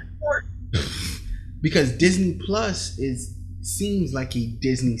because Disney Plus seems like a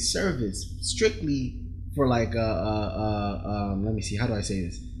Disney service strictly for like let me see, how do I say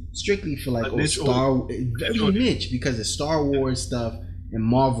this? Strictly for like very niche because it's Star Wars stuff and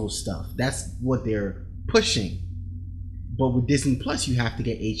Marvel stuff. That's what they're pushing. But with Disney Plus, you have to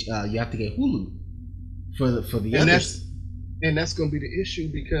get Hulu for the others. And that's going to be the issue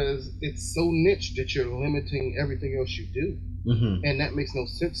because it's so niche that you're limiting everything else you do, and that makes no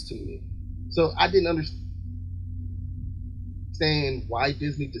sense to me. So I didn't understand. understand why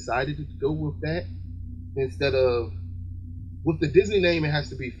Disney decided to go with that instead of with the Disney name. It has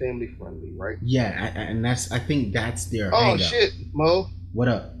to be family friendly, right? Yeah, and I think that's their. Oh shit, Mo. What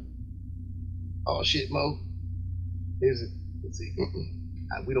up? Oh shit, Mo. Let's see.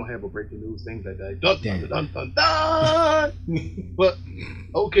 We don't have a breaking news thing like that. Dun, dun, dun, dun, dun. But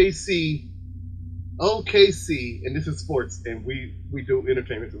OKC, and this is sports, and we do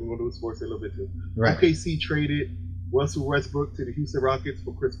entertainment, so we're gonna do sports a little bit too. Right. OKC traded Russell Westbrook to the Houston Rockets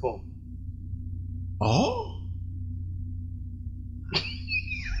for Chris Paul. Oh.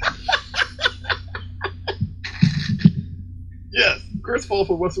 Yes, Chris Paul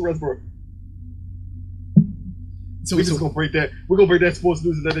for Russell Westbrook. So we're just gonna break that. We're gonna break that sports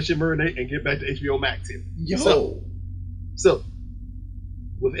news and let that shit marinate and get back to HBO Max here. So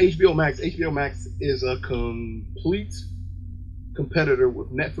with HBO Max is a complete competitor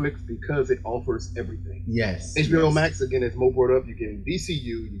with Netflix because it offers everything. Yes. HBO Max, again, as Mo brought up, you get DCU,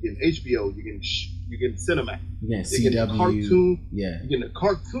 you get HBO, you get Cinemax, you get CW, you get cartoon, you get a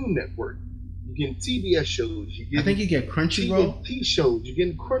Cartoon Network, you get TBS shows, you get I think you get Crunchyroll TNT shows, you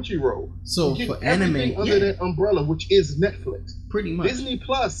get Crunchyroll. So you for anime, under that umbrella, which is Netflix, pretty much. Disney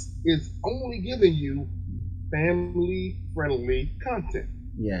Plus is only giving you family-friendly content.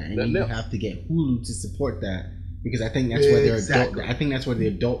 Yeah, and you have to get Hulu to support that. Because I think that's where their adult, I think that's where the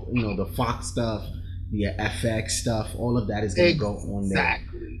adult, the Fox stuff, the FX stuff, all of that is going to go on there.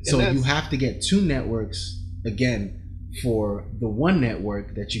 So you have to get two networks again for the one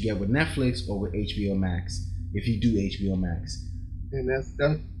network that you get with Netflix or with HBO Max if you do HBO Max. And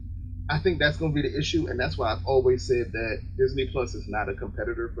I think that's going to be the issue, and that's why I've always said that Disney Plus is not a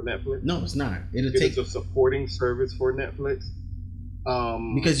competitor for Netflix. No, it's not. It's a supporting service for Netflix.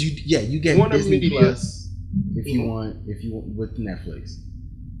 Because you get Warner Disney Media, Plus. If you want with Netflix,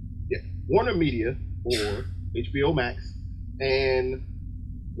 Warner Media or HBO Max, and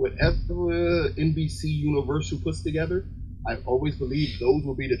whatever NBC Universal puts together, I've always believed those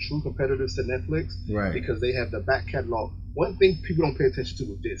will be the true competitors to Netflix, right? Because they have the back catalog. One thing people don't pay attention to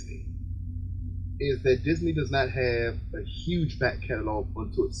with Disney is that Disney does not have a huge back catalog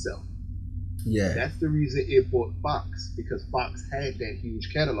unto itself. Yeah, that's the reason it bought Fox, because Fox had that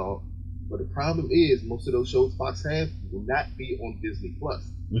huge catalog. But the problem is, most of those shows Fox have will not be on Disney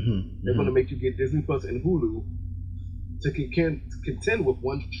Plus. They're going to make you get Disney Plus and Hulu to contend with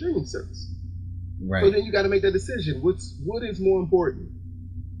one streaming service. Right. So then you got to make that decision. What is more important?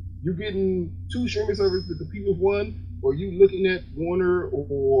 You getting two streaming services to compete with one, or you looking at Warner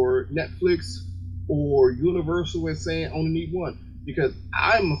or Netflix or Universal and saying I only need one? Because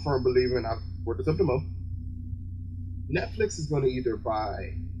I'm a firm believer, and I've worked this up to Mo. Netflix is going to either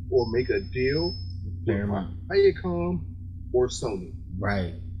buy or make a deal with Viacom or Sony.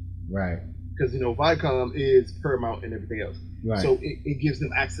 Right. Because Viacom is Paramount and everything else. Right. So it gives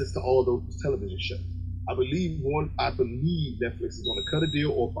them access to all those television shows. I believe Netflix is going to cut a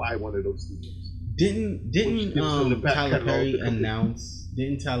deal or buy one of those studios. Didn't Tyler Perry announce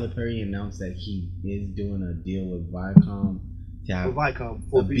that he is doing a deal with Viacom to have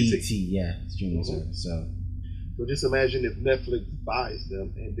for BT, streaming service. So just imagine if Netflix buys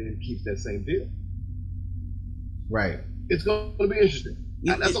them and then keeps that same deal. Right. It's going to be interesting.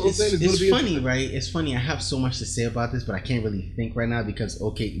 That's what I'm saying. It's funny, right? It's funny. I have so much to say about this, but I can't really think right now because the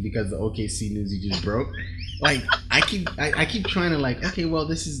OKC news you just broke. Like I keep trying to okay, well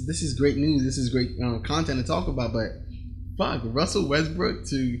this is great news. This is great content to talk about, but fuck, Russell Westbrook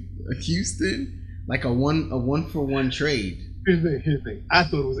to Houston, like a 1-for-1 trade. Here's the thing. I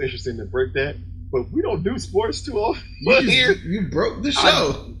thought it was interesting to break that. But we don't do sports too often. You broke the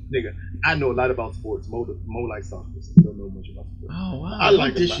show. I know a lot about sports. Mo likes soccer, so you don't know much about sports. Oh, wow.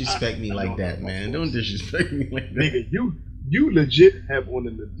 Don't disrespect me like that, man. Don't disrespect me like that. Nigga, you legit have on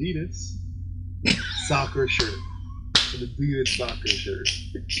an Adidas soccer shirt. An Adidas soccer shirt.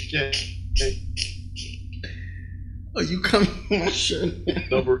 Okay. Oh, you come on my shirt.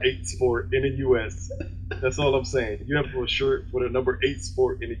 Number 8 sport in the U.S. That's all I'm saying. You have a shirt with a number 8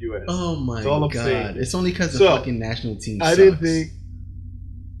 sport in the U.S. Oh my God. Saying. It's only because the fucking national team sucks. I didn't think.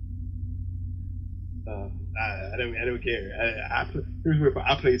 I don't care. Here's where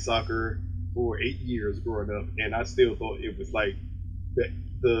I played soccer for 8 years growing up, and I still thought it was like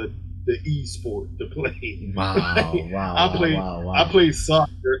the e-sport to play. Wow, I played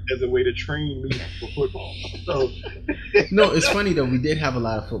soccer as a way to train me for football. So no, it's funny though. We did have a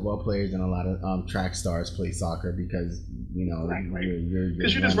lot of football players and a lot of track stars play soccer because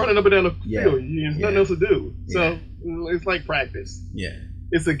you're just running up and down the field. There's nothing else to do. So it's like practice. Yeah,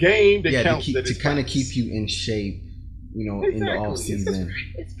 it's a game that counts. To kind of keep you in shape. In the off season.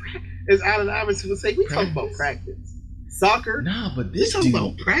 It's Allen Iverson would say, we talk about practice. soccer. Nah, but this talking dude.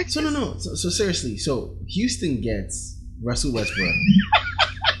 about practice. So seriously, so Houston gets Russell Westbrook.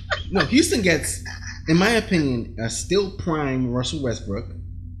 No, Houston gets, in my opinion, a still prime Russell Westbrook.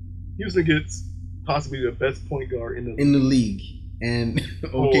 Houston gets possibly the best point guard in the league, and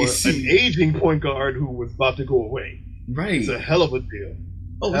OKC, an aging point guard who was about to go away. Right, it's a hell of a deal.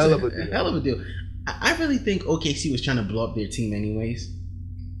 Oh, hell of a deal. I really think OKC was trying to blow up their team anyways.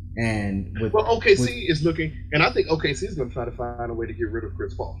 And OKC is looking, and I think OKC is going to try to find a way to get rid of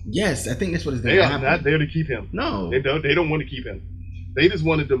Chris Paul. Yes, I think that's what is going to happen. They are not there to keep him. No, they don't want to keep him. They just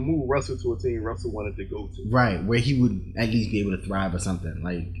wanted to move Russell to a team Russell wanted to go to. Right, where he would at least be able to thrive or something.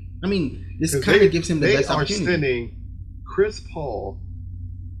 Like, I mean, this kind of gives him the best opportunity. They are sending Chris Paul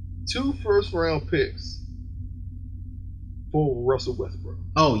 2 first-round picks for Russell Westbrook.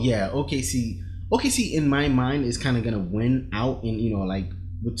 Oh yeah, OKC in my mind is kind of going to win out in, like,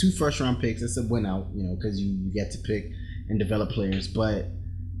 with 2 first-round picks. It's a win out, because you get to pick and develop players. But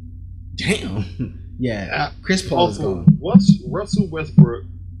damn. Yeah, Chris Paul is gone. Russell Westbrook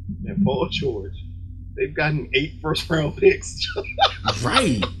and Paul George, they've gotten 8 first-round picks.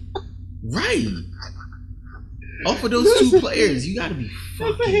 Right. Off of those 2 players, you got to be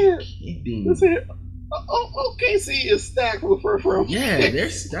fucking kidding. OKC is stacked with first-round picks. Yeah, they're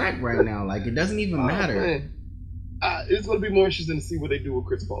stacked right now. Like, it doesn't even matter. It's going to be more interesting to see what they do with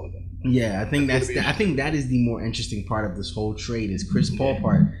Chris Paul. Yeah, I think that is the more interesting part of this whole trade is Chris Paul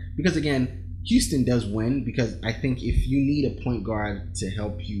part, because again, Houston does win because I think if you need a point guard to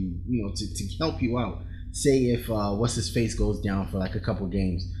help you, to help you out, say if what's his face goes down for like a couple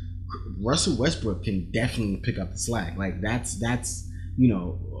games, Russell Westbrook can definitely pick up the slack. Like that's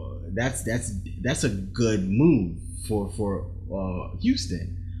a good move for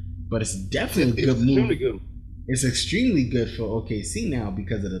Houston, but it's definitely a good move. Good. It's extremely good for OKC now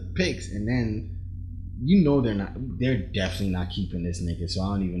because of the picks, and then they're definitely not keeping this nigga, so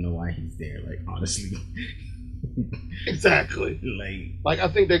I don't even know why he's there, like, honestly. Exactly. Like I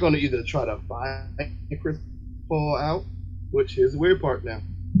think they're going to either try to buy Chris Paul out, which is the weird part now,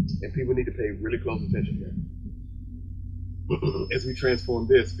 and people need to pay really close attention here. As we transform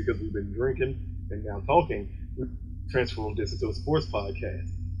this, because we've been drinking and now talking, we transformed this into a sports podcast.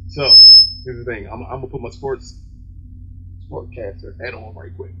 So, here's the thing. I'm going to put my sportcaster hat on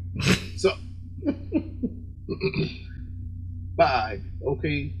right quick. So, by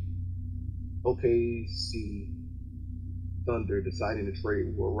OKC Thunder deciding to trade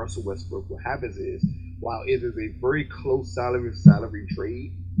with Russell Westbrook, what happens is, while it is a very close salary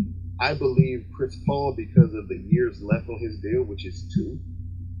trade, I believe Chris Paul, because of the years left on his deal, which is 2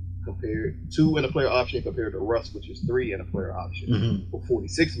 and a player option compared to Russ, which is 3 and a player option for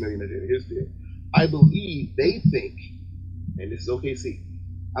 $46 million in his deal. I believe they think, and this is OKC,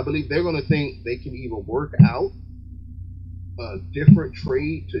 I believe they're going to think they can either work out a different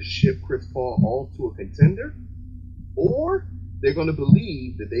trade to ship Chris Paul off to a contender, or they're going to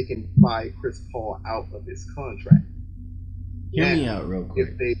believe that they can buy Chris Paul out of his contract. Hear me out real quick.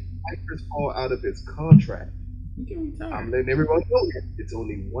 If they buy Chris Paul out of his contract, I'm letting everyone know that it's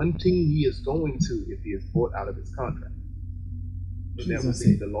only one team he is going to if he is bought out of his contract. That would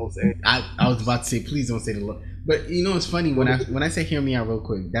be the Los Angeles. I was about to say, please don't say the Los. But it's funny when I say hear me out real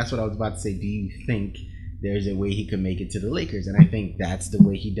quick. That's what I was about to say. Do you think there's a way he could make it to the Lakers? And I think that's the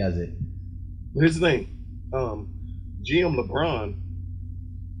way he does it. Here's the thing, GM LeBron,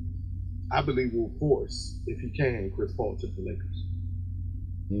 I believe, will force, if he can, Chris Paul to the Lakers.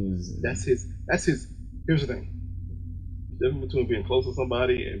 That's his. Here's the thing. The difference between being close to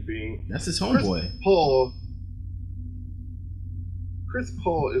somebody and being that's his homeboy. Chris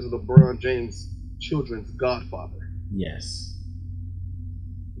Paul is LeBron James' children's godfather. Yes.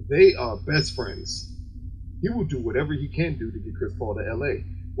 They are best friends. He will do whatever he can do to get Chris Paul to LA,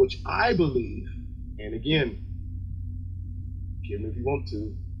 which I believe, and again, kill me if you want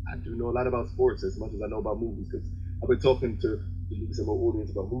to, I do know a lot about sports as much as I know about movies, because I've been talking to the Lucas&Moe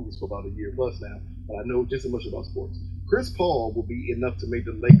audience about movies for about a year plus now, but I know just as much about sports. Chris Paul will be enough to make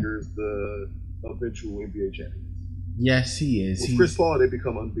the Lakers the eventual NBA champions. Yes, he is. With Chris Paul, they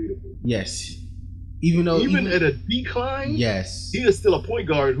become unbeatable. Yes. Even at a decline, yes, he is still a point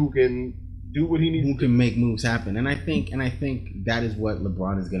guard who can do what he needs to do. Who can make moves happen. And I think that is what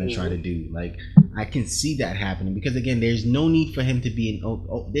LeBron is going to try to do. Like, I can see that happening because, again, there's no need for him to be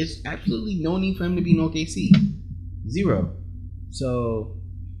there's absolutely no need for him to be in OKC. Zero. So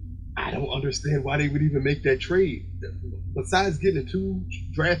I don't understand why they would even make that trade. Besides getting 2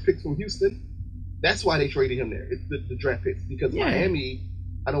 draft picks from Houston, that's why they traded him there. It's the draft picks. Because Miami,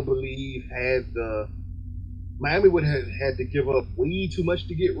 I don't believe, had the Miami would have had to give up way too much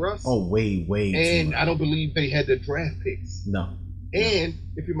to get Russ. Oh, way too and much. I don't believe they had the draft picks. No. And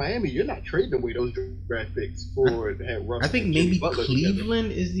if you're Miami, you're not trading away those draft picks for to have Russ. I think maybe Cleveland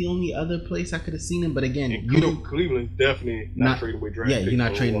together. Is the only other place I could have seen him. But again, and you don't. Cleveland's definitely not trading away draft picks. Yeah, you're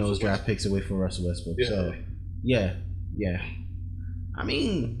not trading those draft picks away for Russell Westbrook. Yeah. So, yeah. I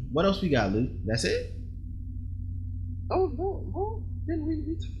mean, what else we got, Luke? That's it? Oh, no. Then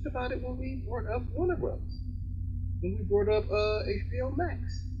we talked about it when we brought up Warner Bros. When we brought up HBO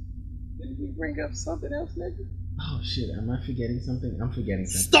Max. Didn't we bring up something else, nigga? Oh shit, am I forgetting something? I'm forgetting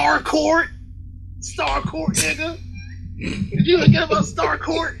something. Starcourt, nigga. Did you forget about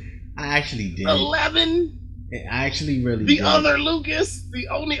Starcourt? I actually did. 11. I actually really the did. Other Lucas, the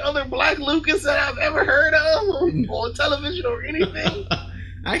only other black Lucas that I've ever heard of on television or anything.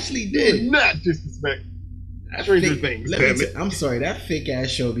 I actually did. Not disrespect. StrangerThings. I'm sorry, that fake ass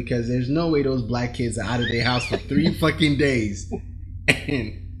show, because there's no way those black kids are out of their house for 3 fucking days.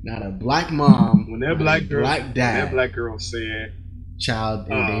 And not a black mom, when that black girl, black dad, when that black girl said, "Child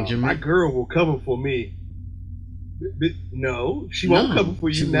endangerment." My girl will cover for me. No, she won't cover for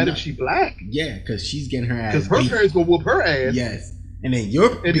you. Not if she black. Yeah, because she's getting her ass. Because her parents gonna whoop her ass. Yes, and then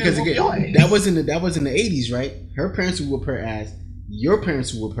because again, that was in the 80s, right? Her parents would whoop her ass. Your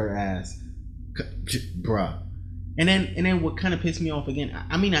parents would whoop her ass, bruh. And then what kind of pissed me off again?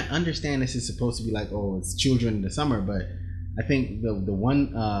 I mean, I understand this is supposed to be like, oh, it's children in the summer, but I think the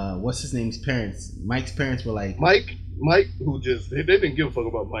one what's his name's parents, Mike's parents were like Mike, who just they didn't give a fuck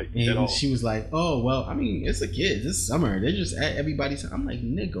about Mike at all. She was like, oh well, I mean, it's a kid, it's summer, they're just at everybody's. I'm like,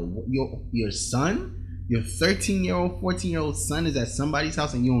 nigga, your son, your 13-year-old, 14-year-old son is at somebody's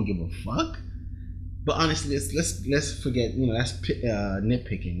house and you don't give a fuck. But honestly, let's forget, that's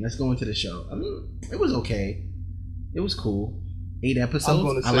nitpicking. Let's go into the show. I mean, it was okay, it was cool. 8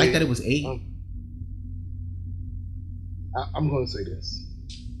 episodes. I like that it was 8. I'm going to say this.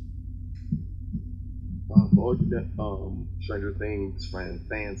 For all you Stranger Things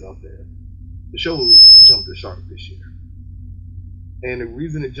fans out there, the show jumped the shark this year. And the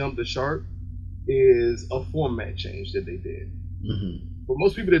reason it jumped the shark is a format change that they did. Mm-hmm. For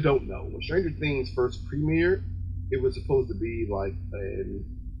most people that don't know, when Stranger Things first premiered, it was supposed to be like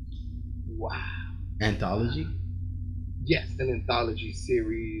anthology? Yes, an anthology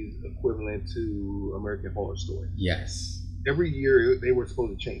series equivalent to American Horror Story. Yes. Every year they were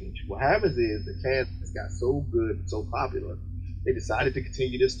supposed to change. What happens is the cast got so good and so popular, they decided to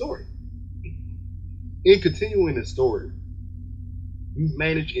continue this story. In continuing the story, you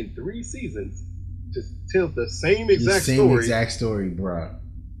managed in 3 seasons to tell the same exact story, bro.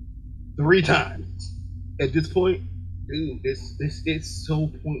 3 times. At this point, dude, it's so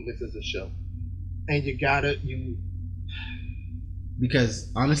pointless as a show, and because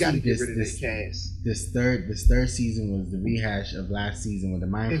honestly, this third season was the rehash of last season with the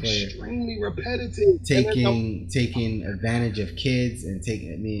Mind Flayer. Extremely repetitive. Taking advantage of kids and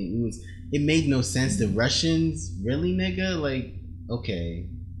it made no sense. The Russians, really, nigga? Like, okay,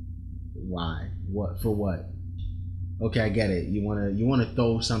 why? What for? What? Okay, I get it. You wanna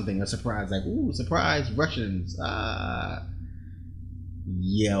throw something, a surprise, like, ooh, surprise, Russians.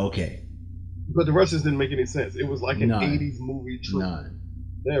 Yeah, okay. But the Russians didn't make any sense. It was like an 80s movie trope.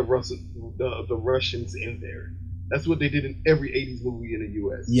 They had the Russians in there. That's what they did in every 80s movie in the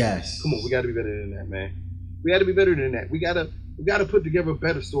U.S. Yes. Come on, we got to be better than that, man. We got to be better than that. We got to put together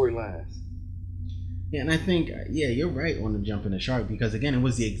better storylines. Yeah, and I think, you're right on the jump in the shark, because again, it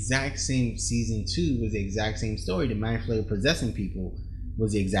was the exact same season 2, was the exact same story. The Mind Flayer possessing people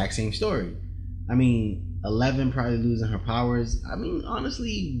was the exact same story. I mean, 11 probably losing her powers. I mean,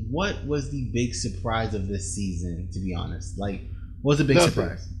 honestly, what was the big surprise of this season, to be honest? Like, what was the big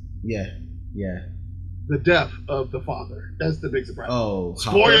surprise? Yeah. The death of the father. That's the big surprise. Oh,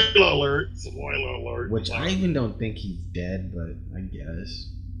 Spoiler alert. Which I even don't think he's dead, but I guess.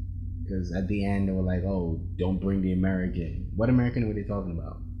 Because at the end, they were like, oh, don't bring the American. What American were they talking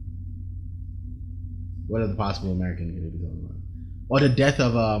about? What are the possible Americans they were talking about? Or the death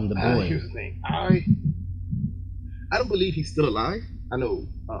of the boy. Here's the thing. I don't believe he's still alive. I know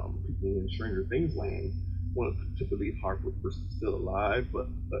people in Stranger Things land want to believe Harper is still alive, but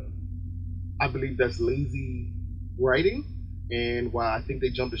I believe that's lazy writing. And while I think they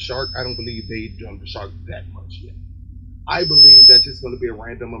jumped the shark, I don't believe they jumped the shark that much yet. I believe that's just going to be a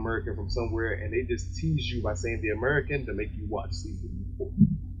random American from somewhere, and they just tease you by saying the American to make you watch season 4.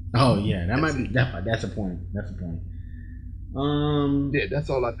 Oh yeah, that's a point. Yeah, that's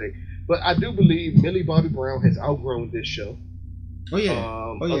all I think. But I do believe Millie Bobby Brown has outgrown this show. Oh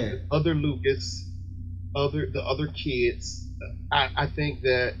yeah. Other Lucas, the other kids. I think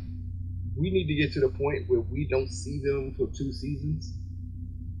that we need to get to the point where we don't see them for 2 seasons.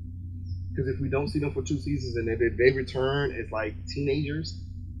 Because if we don't see them for 2 seasons and they return as like teenagers,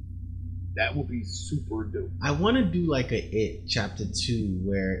 that would be super dope. I want to do like a It Chapter 2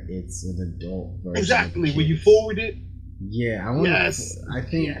 where it's an adult version. Exactly. When you forward it. Yeah, I want. Yes. I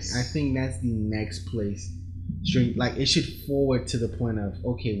think that's the next place. Like it should forward to the point of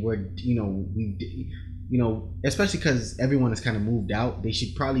okay, especially because everyone has kind of moved out. They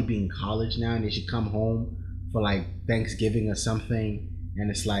should probably be in college now, and they should come home for like Thanksgiving or something. And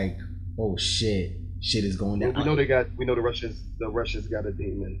it's like, oh shit is going down. Well, we know the Russians got a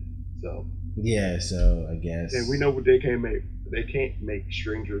demon. So yeah, so I guess. And we know what they can't make. They can't make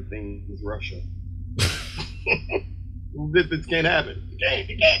Stranger Things Russia. This can't happen.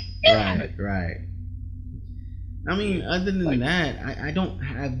 It can't. Right. I mean, other than that, I don't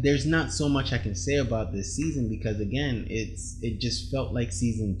have. There's not so much I can say about this season because again, it just felt like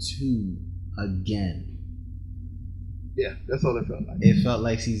season 2 again. Yeah, that's all it felt like. It felt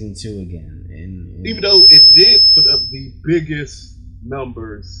like season 2 again, and even though it did put up the biggest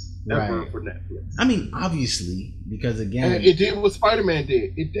numbers ever for Netflix. I mean, obviously, because again, and it did what Spiderman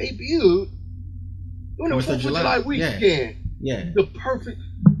did. It debuted on the 4th of July weekend. Yeah. The perfect.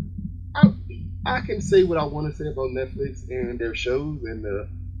 I can say what I want to say about Netflix and their shows and the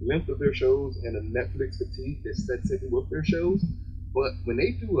length of their shows and the Netflix fatigue that sets in with their shows. But when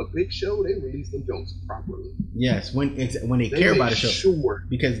they do a big show, they release them jokes properly. Yes, when they care about a show. Sure.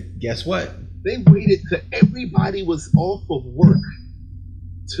 Because guess what? They waited till everybody was off of work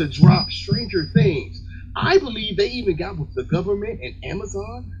to drop Stranger Things. I believe they even got with the government and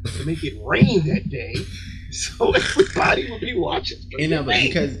Amazon to make it rain that day, so everybody would be watching.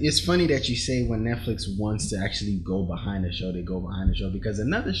 Because it's funny that you say when Netflix wants to actually go behind the show, they go behind the show. Because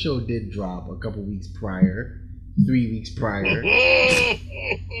another show did drop a couple weeks prior, 3 weeks prior.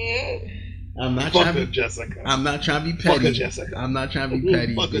 I'm not trying to be Jessica. I'm not trying to be petty. Jessica. I'm not trying to be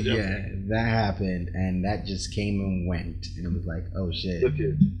petty. But yeah, that happened, and that just came and went, and it was like, oh shit. Look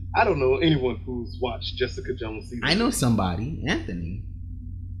here, I don't know anyone who's watched Jessica Jones season. I know somebody, Anthony.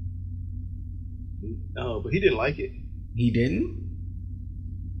 Oh, but he didn't like it. He didn't?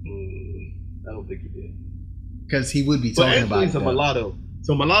 I don't think he did. Because he would be talking about it. He's a mulatto,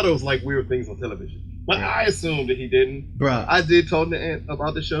 so mulattoes like weird things on television. But I assumed that he didn't. Bruh. I did talk to Ant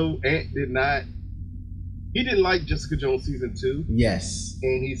about the show. Ant did not. He didn't like Jessica Jones season 2. Yes.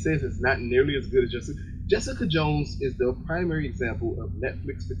 And he says it's not nearly as good as Jessica. Jessica Jones is the primary example of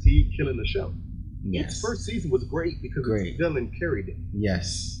Netflix fatigue killing the show. Yes. Its first season was great because its villain carried it.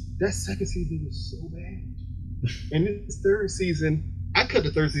 Yes. That second season was so bad. And this third season, I cut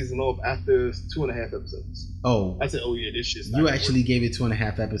the third season off after 2.5 episodes. Oh. I said, oh yeah, this shit's not You actually gave it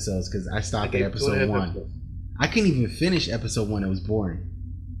 2.5 episodes because I stopped at episode 1. Episodes. I couldn't even finish episode 1. It was boring.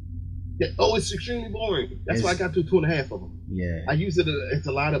 Yeah. Oh, it's extremely boring. That's why I got to 2.5 of them. Yeah. I use it. It's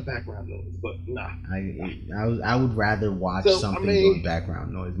a lot of background noise, but nah. I would rather watch something with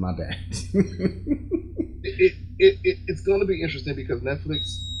background noise. My bad. It's going to be interesting because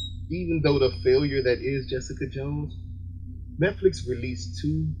Netflix, even though the failure that is Jessica Jones, Netflix released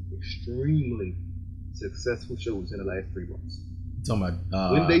 2 extremely successful shows in the last 3 months. Talking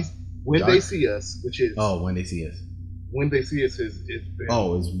about When They See Us, which is When They See Us. When They See Us is it's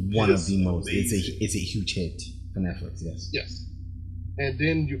one of the most. It's a huge hit for Netflix. Yes. And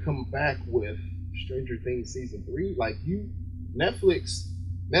then you come back with Stranger Things season 3. Like Netflix,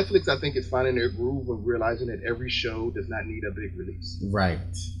 I think, is finding their groove and realizing that every show does not need a big release. Right.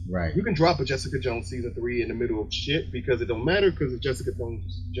 You can drop a Jessica Jones season 3 in the middle of shit because it don't matter because it's Jessica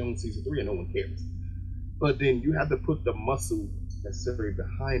Jones season 3 and no one cares. But then you have to put the muscle necessary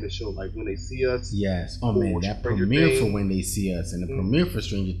behind the show, like When They See Us. Yes. Oh man, that premiere for When They See Us and the premiere for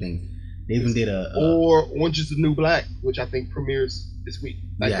Stranger Things. They even did or Orange is the New Black, which I think premieres this week.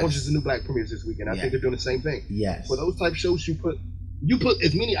 Orange is the New Black premieres this week, and I think they're doing the same thing. Yes. For those type of shows, you put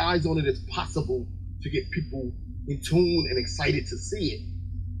as many eyes on it as possible to get people in tune and excited to see it.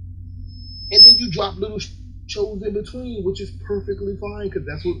 And then you drop little shows in between, which is perfectly fine because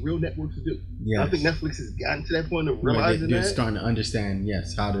that's what real networks do. Yes. I think Netflix has gotten to that point of realizing they're starting to understand,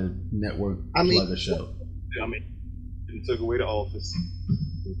 how to network plug a show. I mean, you took away The Office.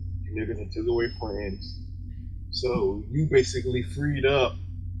 You niggas and took away Friends. So you basically freed up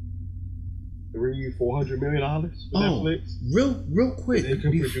 $400 million for Netflix. Real quick. They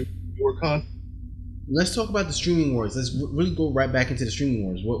can produce more content. Let's talk about the streaming wars. Let's really go right back into the streaming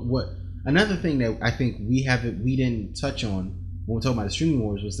wars. What another thing that I think we didn't touch on when we talk about the streaming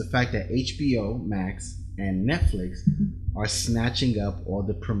wars was the fact that HBO Max and Netflix are snatching up all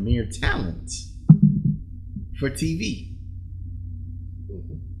the premier talent for TV.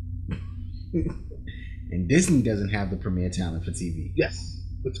 And Disney doesn't have the premier talent for TV. Yes,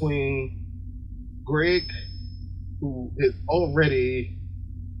 between Greg, who is already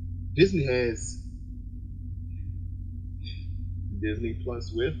Disney has Disney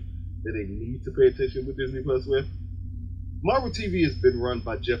Plus with that they need to pay attention with Disney Plus with. Marvel TV has been run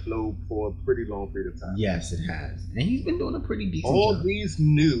by Jeff Loeb for a pretty long period of time. Yes, it has, and he's been doing a pretty decent All job. these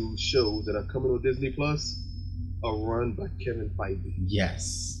new shows that are coming on Disney Plus are run by Kevin Feige.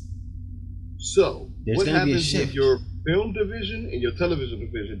 Yes. So There's what gonna be a happens shift. if your film division and your television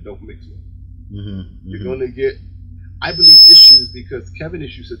division don't mix well? You're Mm-hmm. going to get, I believe, issues because Kevin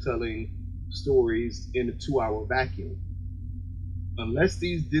is used to telling stories in a 2-hour vacuum. Unless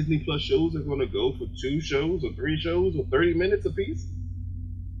these Disney Plus shows are going to go for 2 shows or 3 shows or 30 minutes apiece,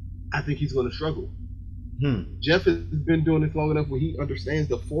 I think he's going to struggle. Jeff has been doing this long enough where he understands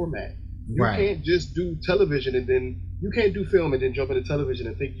the format. You can't just do television and then you can't do film and then jump into television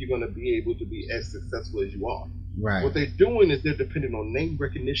and think you're going to be able to be as successful as you are. Right. What they're doing is they're depending on name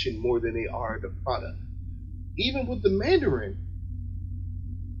recognition more than they are the product. Even with the Mandarin,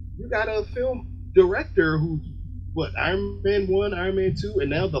 you got a film director who's Iron Man 1, Iron Man 2, and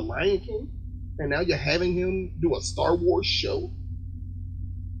now The Lion King, and now you're having him do a Star Wars show.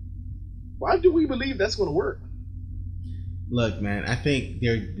 Why do we believe that's going to work? Look, man, I think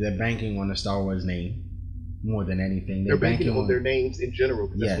they're banking on the Star Wars name more than anything. They're banking on their names in general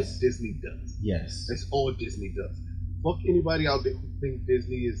because that's Yes. what Disney does. Yes. That's all Disney does. Fuck anybody out there who think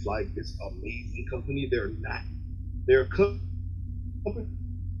Disney is like this amazing company. They're not. They're a company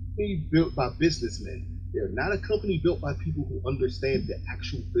built by businessmen. They're not a company built by people who understand the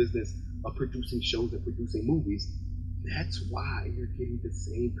actual business of producing shows and producing movies. That's why you're getting the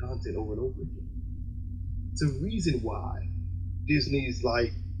same content over and over again. It's a reason why Disney's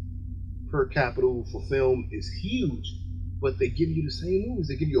like per capita for film is huge, but they give you the same movies.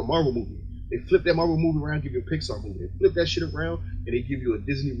 They give you a Marvel movie. They flip that Marvel movie around, give you a Pixar movie. They flip that shit around, and they give you a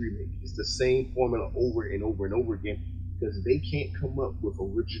Disney remake. It's the same formula over and over and over again because they can't come up with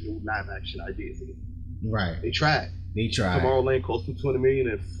original live action ideas anymore. Right. They tried. Tomorrowland cost them $20 million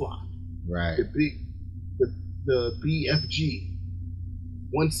and flopped. Right. The BFG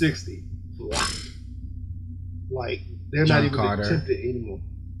 160 flopped. Like they're John not even Carter. attempted anymore.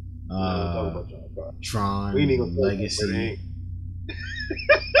 Talk about John Carter. Tron. We ain't even gonna Legacy. Murder Inc.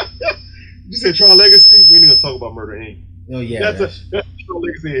 You said Tron Legacy? We ain't gonna talk about Murder Inc. Oh yeah. That's what Tron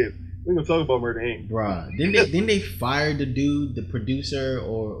Legacy is. We ain't gonna talk about Murder Inc. Bruh. Didn't they fire the dude, the producer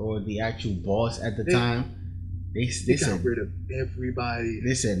or the actual boss at the time? They They got said rid of everybody.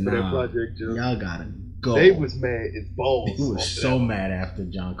 They said for that nah. project, Joe. Y'all gotta go. They was mad as balls. They was so mad after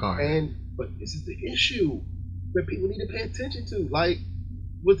John Carter. But this is the issue that people need to pay attention to. Like,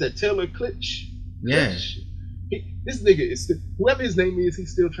 what's that, Taylor Klitsch? Yeah. This nigga is still, whoever his name is,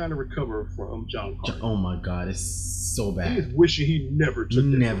 he's still trying to recover from John Carter. Oh my God, it's so bad. He is wishing he never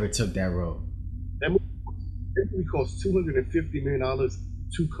took that road. That movie cost $250 million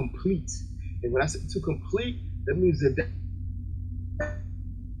to complete. And when I say to complete, that means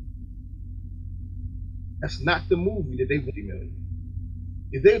that's not the movie that they want $50 million.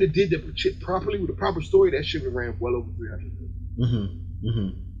 If they would have did that shit properly with a proper story, that shit would have ran well over $300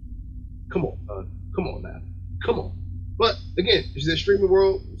 million. Come on, come on now, come on. But again, it's that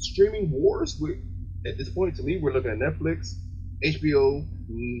streaming wars. At this point, to me, we're looking at Netflix, HBO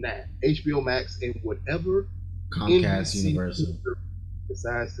Max, and whatever Comcast NBC Universal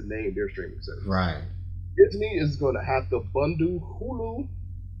decides to name their streaming service. Right. Disney is going to have to bundle Hulu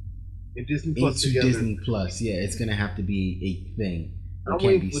and Disney Plus into together. Disney Plus. Yeah, it's going to have to be a thing. I'm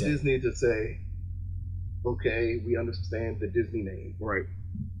waiting for Disney to say, okay, we understand the Disney name, right?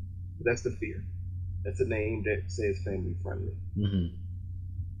 But that's the fear. That's a name that says family friendly.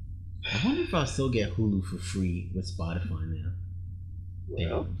 I wonder if I'll still get Hulu for free with Spotify now.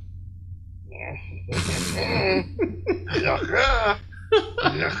 Well,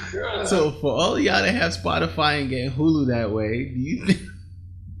 so for all y'all that have Spotify and get Hulu that way, do you think?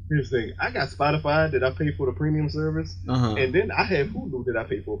 Here's the thing. I got Spotify that I pay for the premium service, and then I have Hulu that I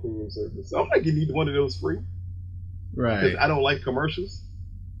pay for a premium service. So I'm not getting either one of those free. Right. Because I don't like commercials.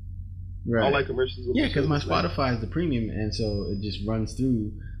 Right. I don't like commercials. Yeah, because my Spotify is the premium, and so it just runs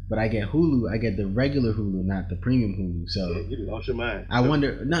through. But I get Hulu. I get the regular Hulu, not the premium Hulu. So yeah, you lost your mind. I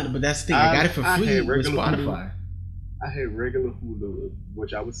wonder. No, but that's the thing. I got it for free with Spotify. Hulu. I had regular Hulu,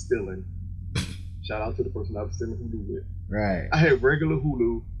 which I was stealing. Shout out to the person I was stealing Hulu with. Right. I had regular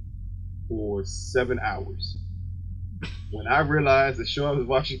Hulu for 7 hours. When I realized the show I was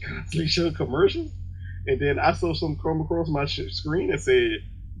watching constantly showed commercials, and then I saw some come across my screen and said,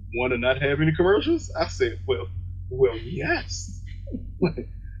 "Want to not have any commercials?" I said, "Well, yes."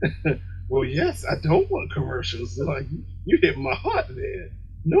 Well, yes, I don't want commercials. Like you hit my heart there.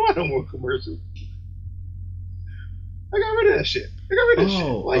 No, I don't want commercials. I got rid of that shit. I got rid of that shit.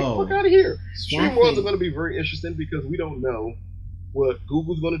 Like, fuck out of here. Stream wars are going to be very interesting because we don't know what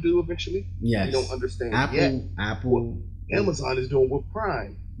Google's going to do eventually. Yes. We don't understand Apple. what Amazon is doing with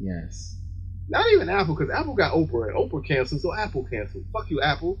Prime. Yes. Not even Apple, because Apple got Oprah and Oprah canceled, so Apple canceled. Fuck you,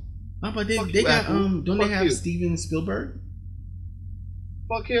 Apple. Oh, but they got Apple. Don't they have Steven Spielberg?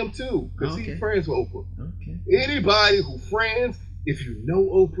 Fuck him too, because he's friends with Oprah. Okay. Anybody who friends, if you know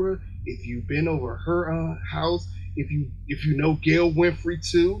Oprah, if you've been over her house, if you know Gail Winfrey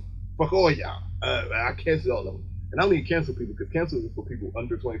too, fuck all y'all. I cancel all of them, and I don't need to cancel people because cancel is for people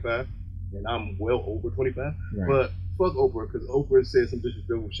under 25, and I'm well over 25. Right. But fuck Oprah, because Oprah said some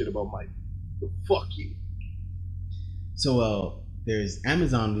disrespectful shit about Mike. So fuck you. So there's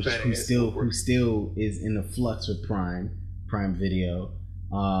Amazon, who still is in the flux with Prime Video.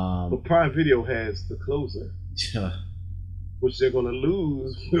 But Prime Video has the closer, which they're gonna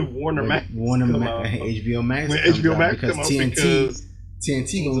lose with Warner Max. HBO Max. When HBO Max because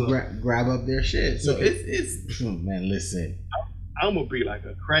TNT gonna grab up their shit. So it's man, listen. I'm gonna be like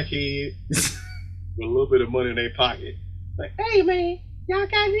a crackhead with a little bit of money in their pocket. Like, hey man, y'all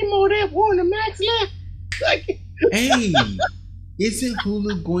got any more of that Warner Max left? Like, hey, isn't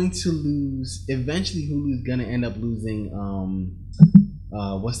Hulu going to lose? Eventually, Hulu's gonna end up losing.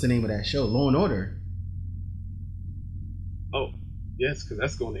 What's the name of that show? Law and Order. Oh, yes, because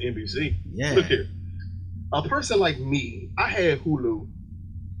that's going to NBC. Yeah. Look here. A person like me, I had Hulu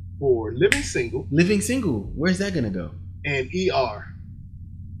for Living Single. Living Single. Where's that going to go? And ER.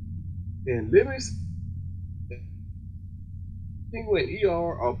 And Living Single and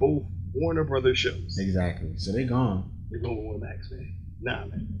ER are both Warner Brothers shows. Exactly. So they're gone. They're going with Max, man. Nah,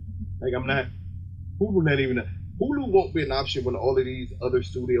 man. Like, I'm not. Hulu not even. Hulu won't be an option when all of these other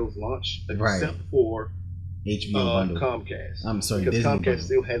studios launch, except for HBO Comcast. I'm sorry, because Disney Comcast bundle.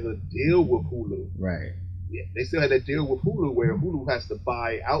 still has a deal with Hulu. Right. Yeah, they still have that deal with Hulu where Hulu has to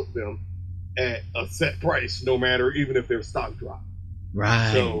buy out them at a set price, no matter even if their stock drop.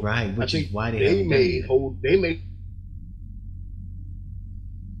 Right. So right. Which is why they may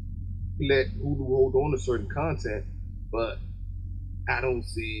let Hulu hold on to certain content, but I don't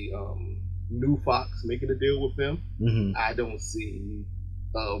see New Fox making a deal with them. Mm-hmm. I don't see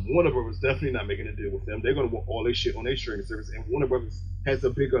Warner Brothers definitely not making a deal with them. They're going to want all their shit on their streaming service, and Warner Brothers has a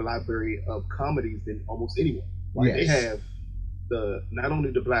bigger library of comedies than almost anyone. Like they have not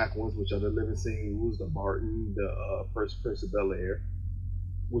only the black ones, which are the Living Singles, the Martin, the First Prince of Bel-Air,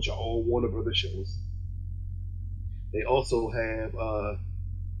 which are all Warner Brothers shows. They also have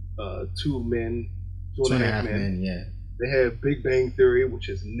Two and a Half Men. Yeah. They have Big Bang Theory, which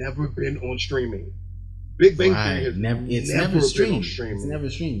has never been on streaming. Big Bang Theory has never been on streaming. It's never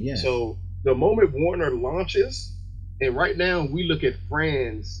streamed, yeah. So the moment Warner launches, and right now we look at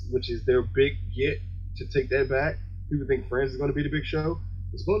Friends, which is their big get to take that back. People think Friends is going to be the big show.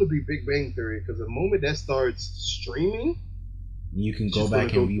 It's going to be Big Bang Theory, because the moment that starts streaming, you can go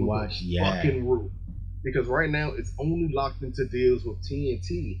back and rewatch. Yeah. Fucking roof. Because right now it's only locked into deals with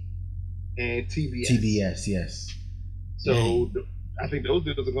TNT and TBS. TBS, yes. So I think those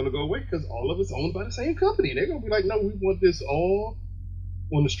deals are going to go away because all of it's owned by the same company. They're going to be like, no, we want this all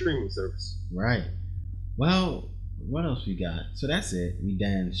on the streaming service. Right. Well, what else we got? So that's it. We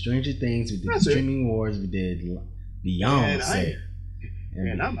done Stranger Things. We did Streaming Wars. We did Beyonce.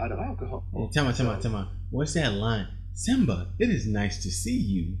 And I'm out of alcohol. Tell me. What's that line? Simba, it is nice to see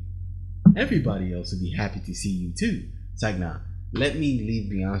you. Everybody else would be happy to see you too. It's like, nah, let me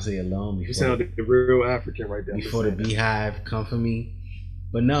leave Beyonce alone. You sound like a real African right there. Before the Beehive come for me.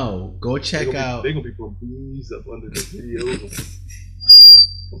 But no, go check out. They're going to be putting bees up under the videos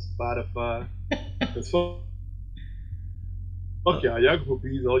on Spotify. Fuck y'all. Y'all can put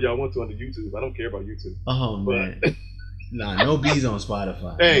bees all y'all want to on the YouTube. I don't care about YouTube. Oh, man. Nah, no bees on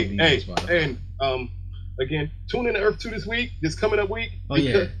Spotify. And again, tune in to Earth 2 this week, this coming up week. Oh,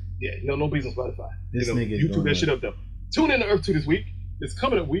 yeah. Yeah, no bees on Spotify. This nigga YouTube that shit up though. Tune in to Earth 2 this week, this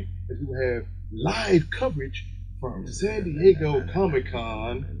coming up week, as we will have live coverage from San Diego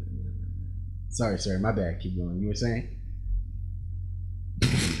Comic-Con. Sorry, my bad. Keep going. You were saying?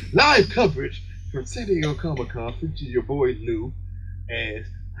 Live coverage from San Diego Comic-Con features your boy Lou, as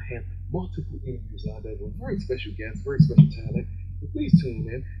I have multiple interviews lined up with very special guests, very special talent. So please tune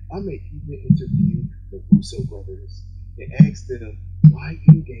in. I may even interview the Russo brothers and ask them why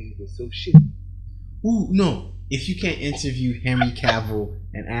Endgame was so shit. Ooh, no. If you can't interview Henry Cavill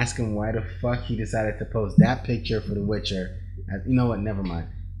and ask him why the fuck he decided to post that picture for The Witcher, you know what? Never mind.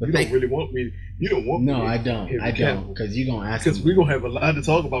 But you don't really want me. You don't want me. No, I don't. I don't, because you're gonna ask him. Because we're gonna have a lot to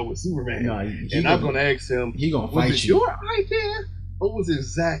talk about with Superman. No, I'm gonna ask him. He gonna was fight it you. Your idea, or was it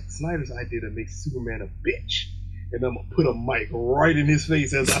Zack Snyder's idea to make Superman a bitch? And I'm gonna put a mic right in his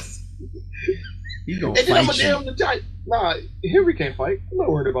face as I. He gonna and fight then I'm gonna damn the Nah, Henry can't fight. I'm not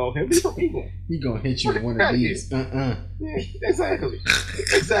worried about him. He's from England. He gonna hit you with one of these. Yeah, exactly.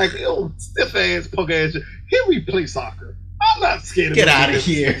 Exactly. Oh, stiff ass, punk ass. Henry play soccer. I'm not scared of him. Get out of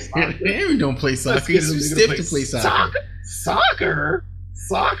here. Henry don't play soccer. He's too stiff to play soccer. Soccer?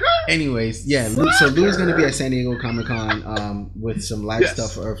 Anyways, yeah. So Lou's gonna be at San Diego Comic Con with some live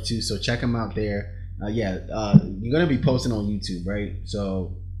stuff for Earth 2. So check him out there. You're gonna be posting on YouTube, right?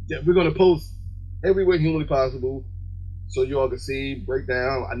 So yeah, we're gonna post every way humanly possible, so you all can see, break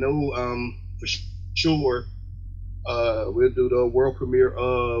down. I know for sure we'll do the world premiere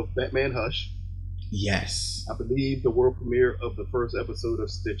of Batman Hush. Yes. I believe the world premiere of the first episode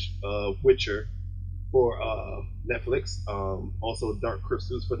of Witcher for Netflix. Also Dark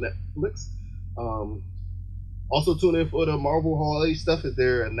Crystals for Netflix. Also tune in for the Marvel holiday stuff as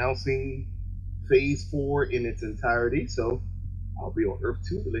they're announcing Phase 4 in its entirety. So I'll be on Earth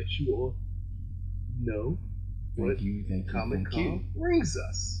 2 to let you all know what Comic Con brings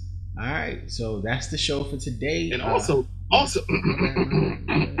us. All right, so that's the show for today. And also,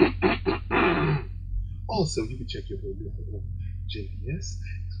 you can check your movie out on JVS.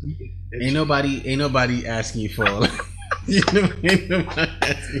 Ain't nobody asking you for all that.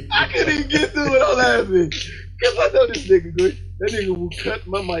 I couldn't even get through it all laughing. Because I know this nigga good. That nigga will cut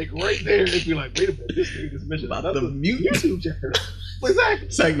my mic right there and be like, wait a minute, this nigga just mentioned about the mute YouTube channel. Exactly.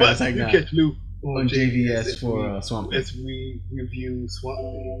 Segment. You catch Lou on JVS for Swamp Thing. As we review Swamp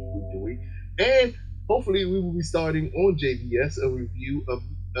Thing week to week. And hopefully we will be starting on JVS a review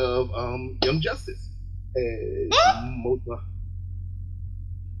of Young Justice. Wow.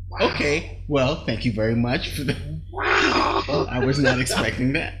 Okay, well, thank you very much for the. Wow, I was not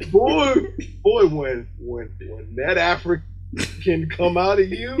expecting that. Boy, when that African come out of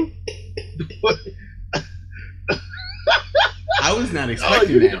you, I was not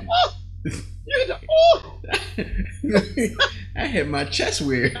expecting that. I hit my chest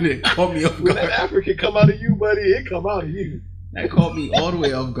weird. It caught me off guard. When that African come out of you, buddy, it come out of you. That caught me all the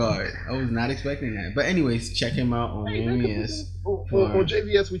way off guard. I was not expecting that. But anyways, check him out on JVS. On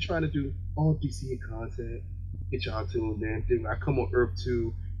JVS, we trying to do all DC content. Get y'all tuned in. I come on Earth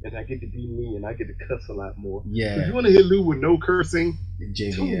 2, and I get to be me, and I get to cuss a lot more. Yeah. If you want to hear Lou with no cursing,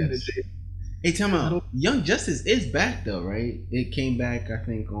 JVS. Hey, tell me, Young Justice is back though, right? It came back, I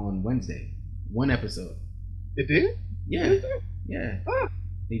think, on Wednesday. One episode. It did? Yeah. Yeah. Ah.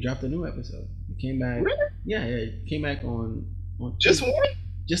 They dropped a new episode. It came back. Really? Yeah, it came back on just one?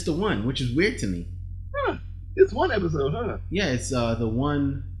 Just the one, which is weird to me. Huh. It's one episode, huh? Yeah, it's the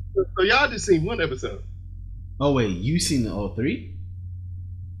one. So y'all just seen one episode. Oh wait, you seen the all three?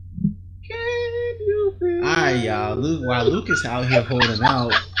 Can you feel? Alright, y'all. While Lucas out here holding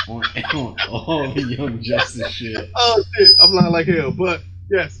out on all the Young Justice shit. Oh shit, I'm lying like hell. But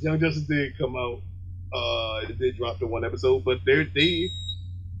yes, Young Justice did come out. It did drop the one episode, but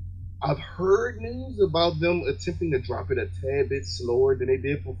I've heard news about them attempting to drop it a tad bit slower than they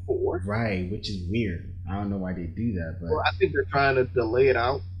did before. Right, which is weird. I don't know why they do that, but well, I think they're trying to delay it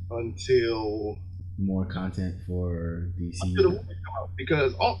out until more content for DC. Until the movie come out.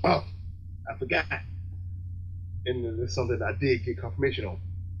 Because I forgot, and it's something I did get confirmation on.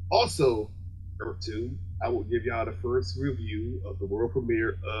 Also, Earth 2, I will give y'all the first review of the world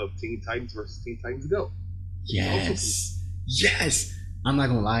premiere of Teen Titans vs. Teen Titans Go. Yes. Yes. I'm not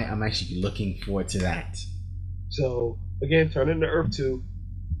gonna lie, I'm actually looking forward to that. So again, turn into Earth 2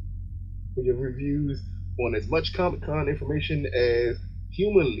 for your reviews on as much Comic-Con information as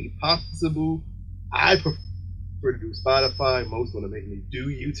humanly possible. I prefer to do Spotify. Mo's gonna make me do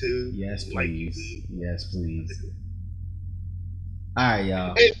YouTube. Yes, please. Like YouTube. Yes, please. Alright,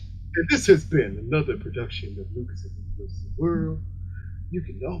 y'all. And this has been another production of Lucas&Moe Vs. The World. You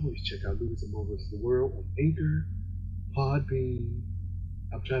can always check out Lucas&Moe Vs. The World on Anchor, Podbean.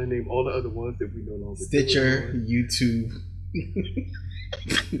 I'm trying to name all the other ones that we no longer Stitcher, YouTube,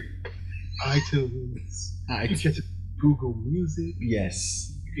 iTunes. You can catch us on Google Music.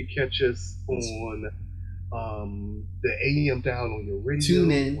 Yes. You can catch us on the AM down on your radio.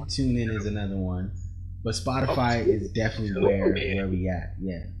 TuneIn is another one. But Spotify is definitely where we at.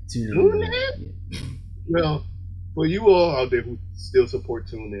 Yeah. TuneIn. Yeah. Well, for you all out there who still support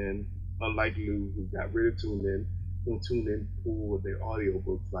TuneIn, unlike Lou, who got rid of TuneIn, when TuneIn pulled their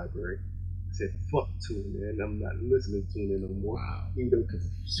audiobooks library, said, fuck TuneIn, I'm not listening to TuneIn no more. Wow. Even though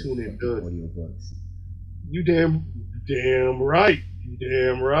TuneIn does. Audiobooks. You damn right. You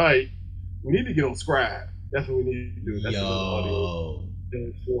damn right. We need to get on Scribe. That's what we need to do. That's Yo,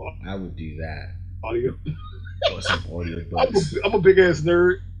 I would do that. Audio. Or some audio books. I'm a big ass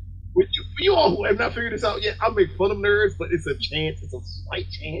nerd. For you all who have not figured this out yet, I make fun of nerds, but it's a chance. It's a slight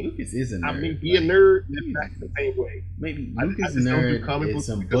chance. Lucas is a nerd. I mean, be a nerd, that's the same way. Maybe Lucas nerd is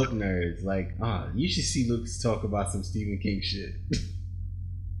some book nerds. Like, you should see Lucas talk about some Stephen King shit.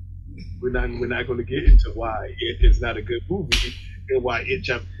 We're not going to get into why it is not a good movie and why It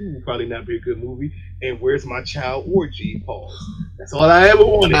Chapter 2 will probably not be a good movie. And where's my child orgy? Pause. That's all I ever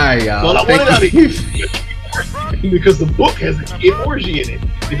wanted. All right, y'all. All I wanted out of here. Because the book has a kid orgy in it.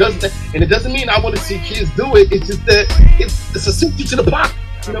 It doesn't mean I want to see kids do it. It's just that it's a symptom to the plot.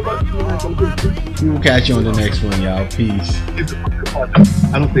 You know what? We will catch you on the next one, y'all. Peace.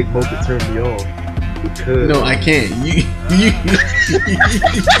 I don't think Mo can turn me on. Because no, I can't. You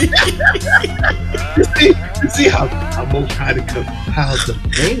see how Mo tried to cut how the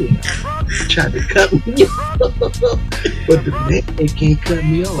man tried to cut me off, but the man can't cut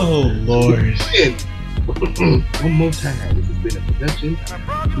me off. Oh Lord. One more time. This has been a production.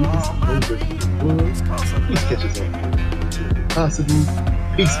 Lucas&Moe Vs The World. Please catch us on possible.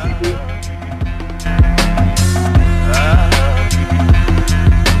 Peace, people.